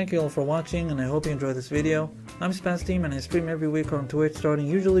 Thank you all for watching, and I hope you enjoyed this video. I'm Spasteem, and I stream every week on Twitch, starting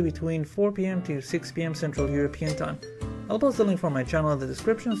usually between 4 PM to 6 PM Central European Time. I'll post the link for my channel in the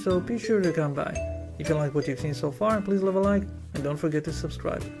description, so be sure to come by. If you like what you've seen so far, please leave a like, and don't forget to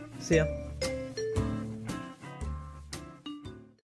subscribe. See ya!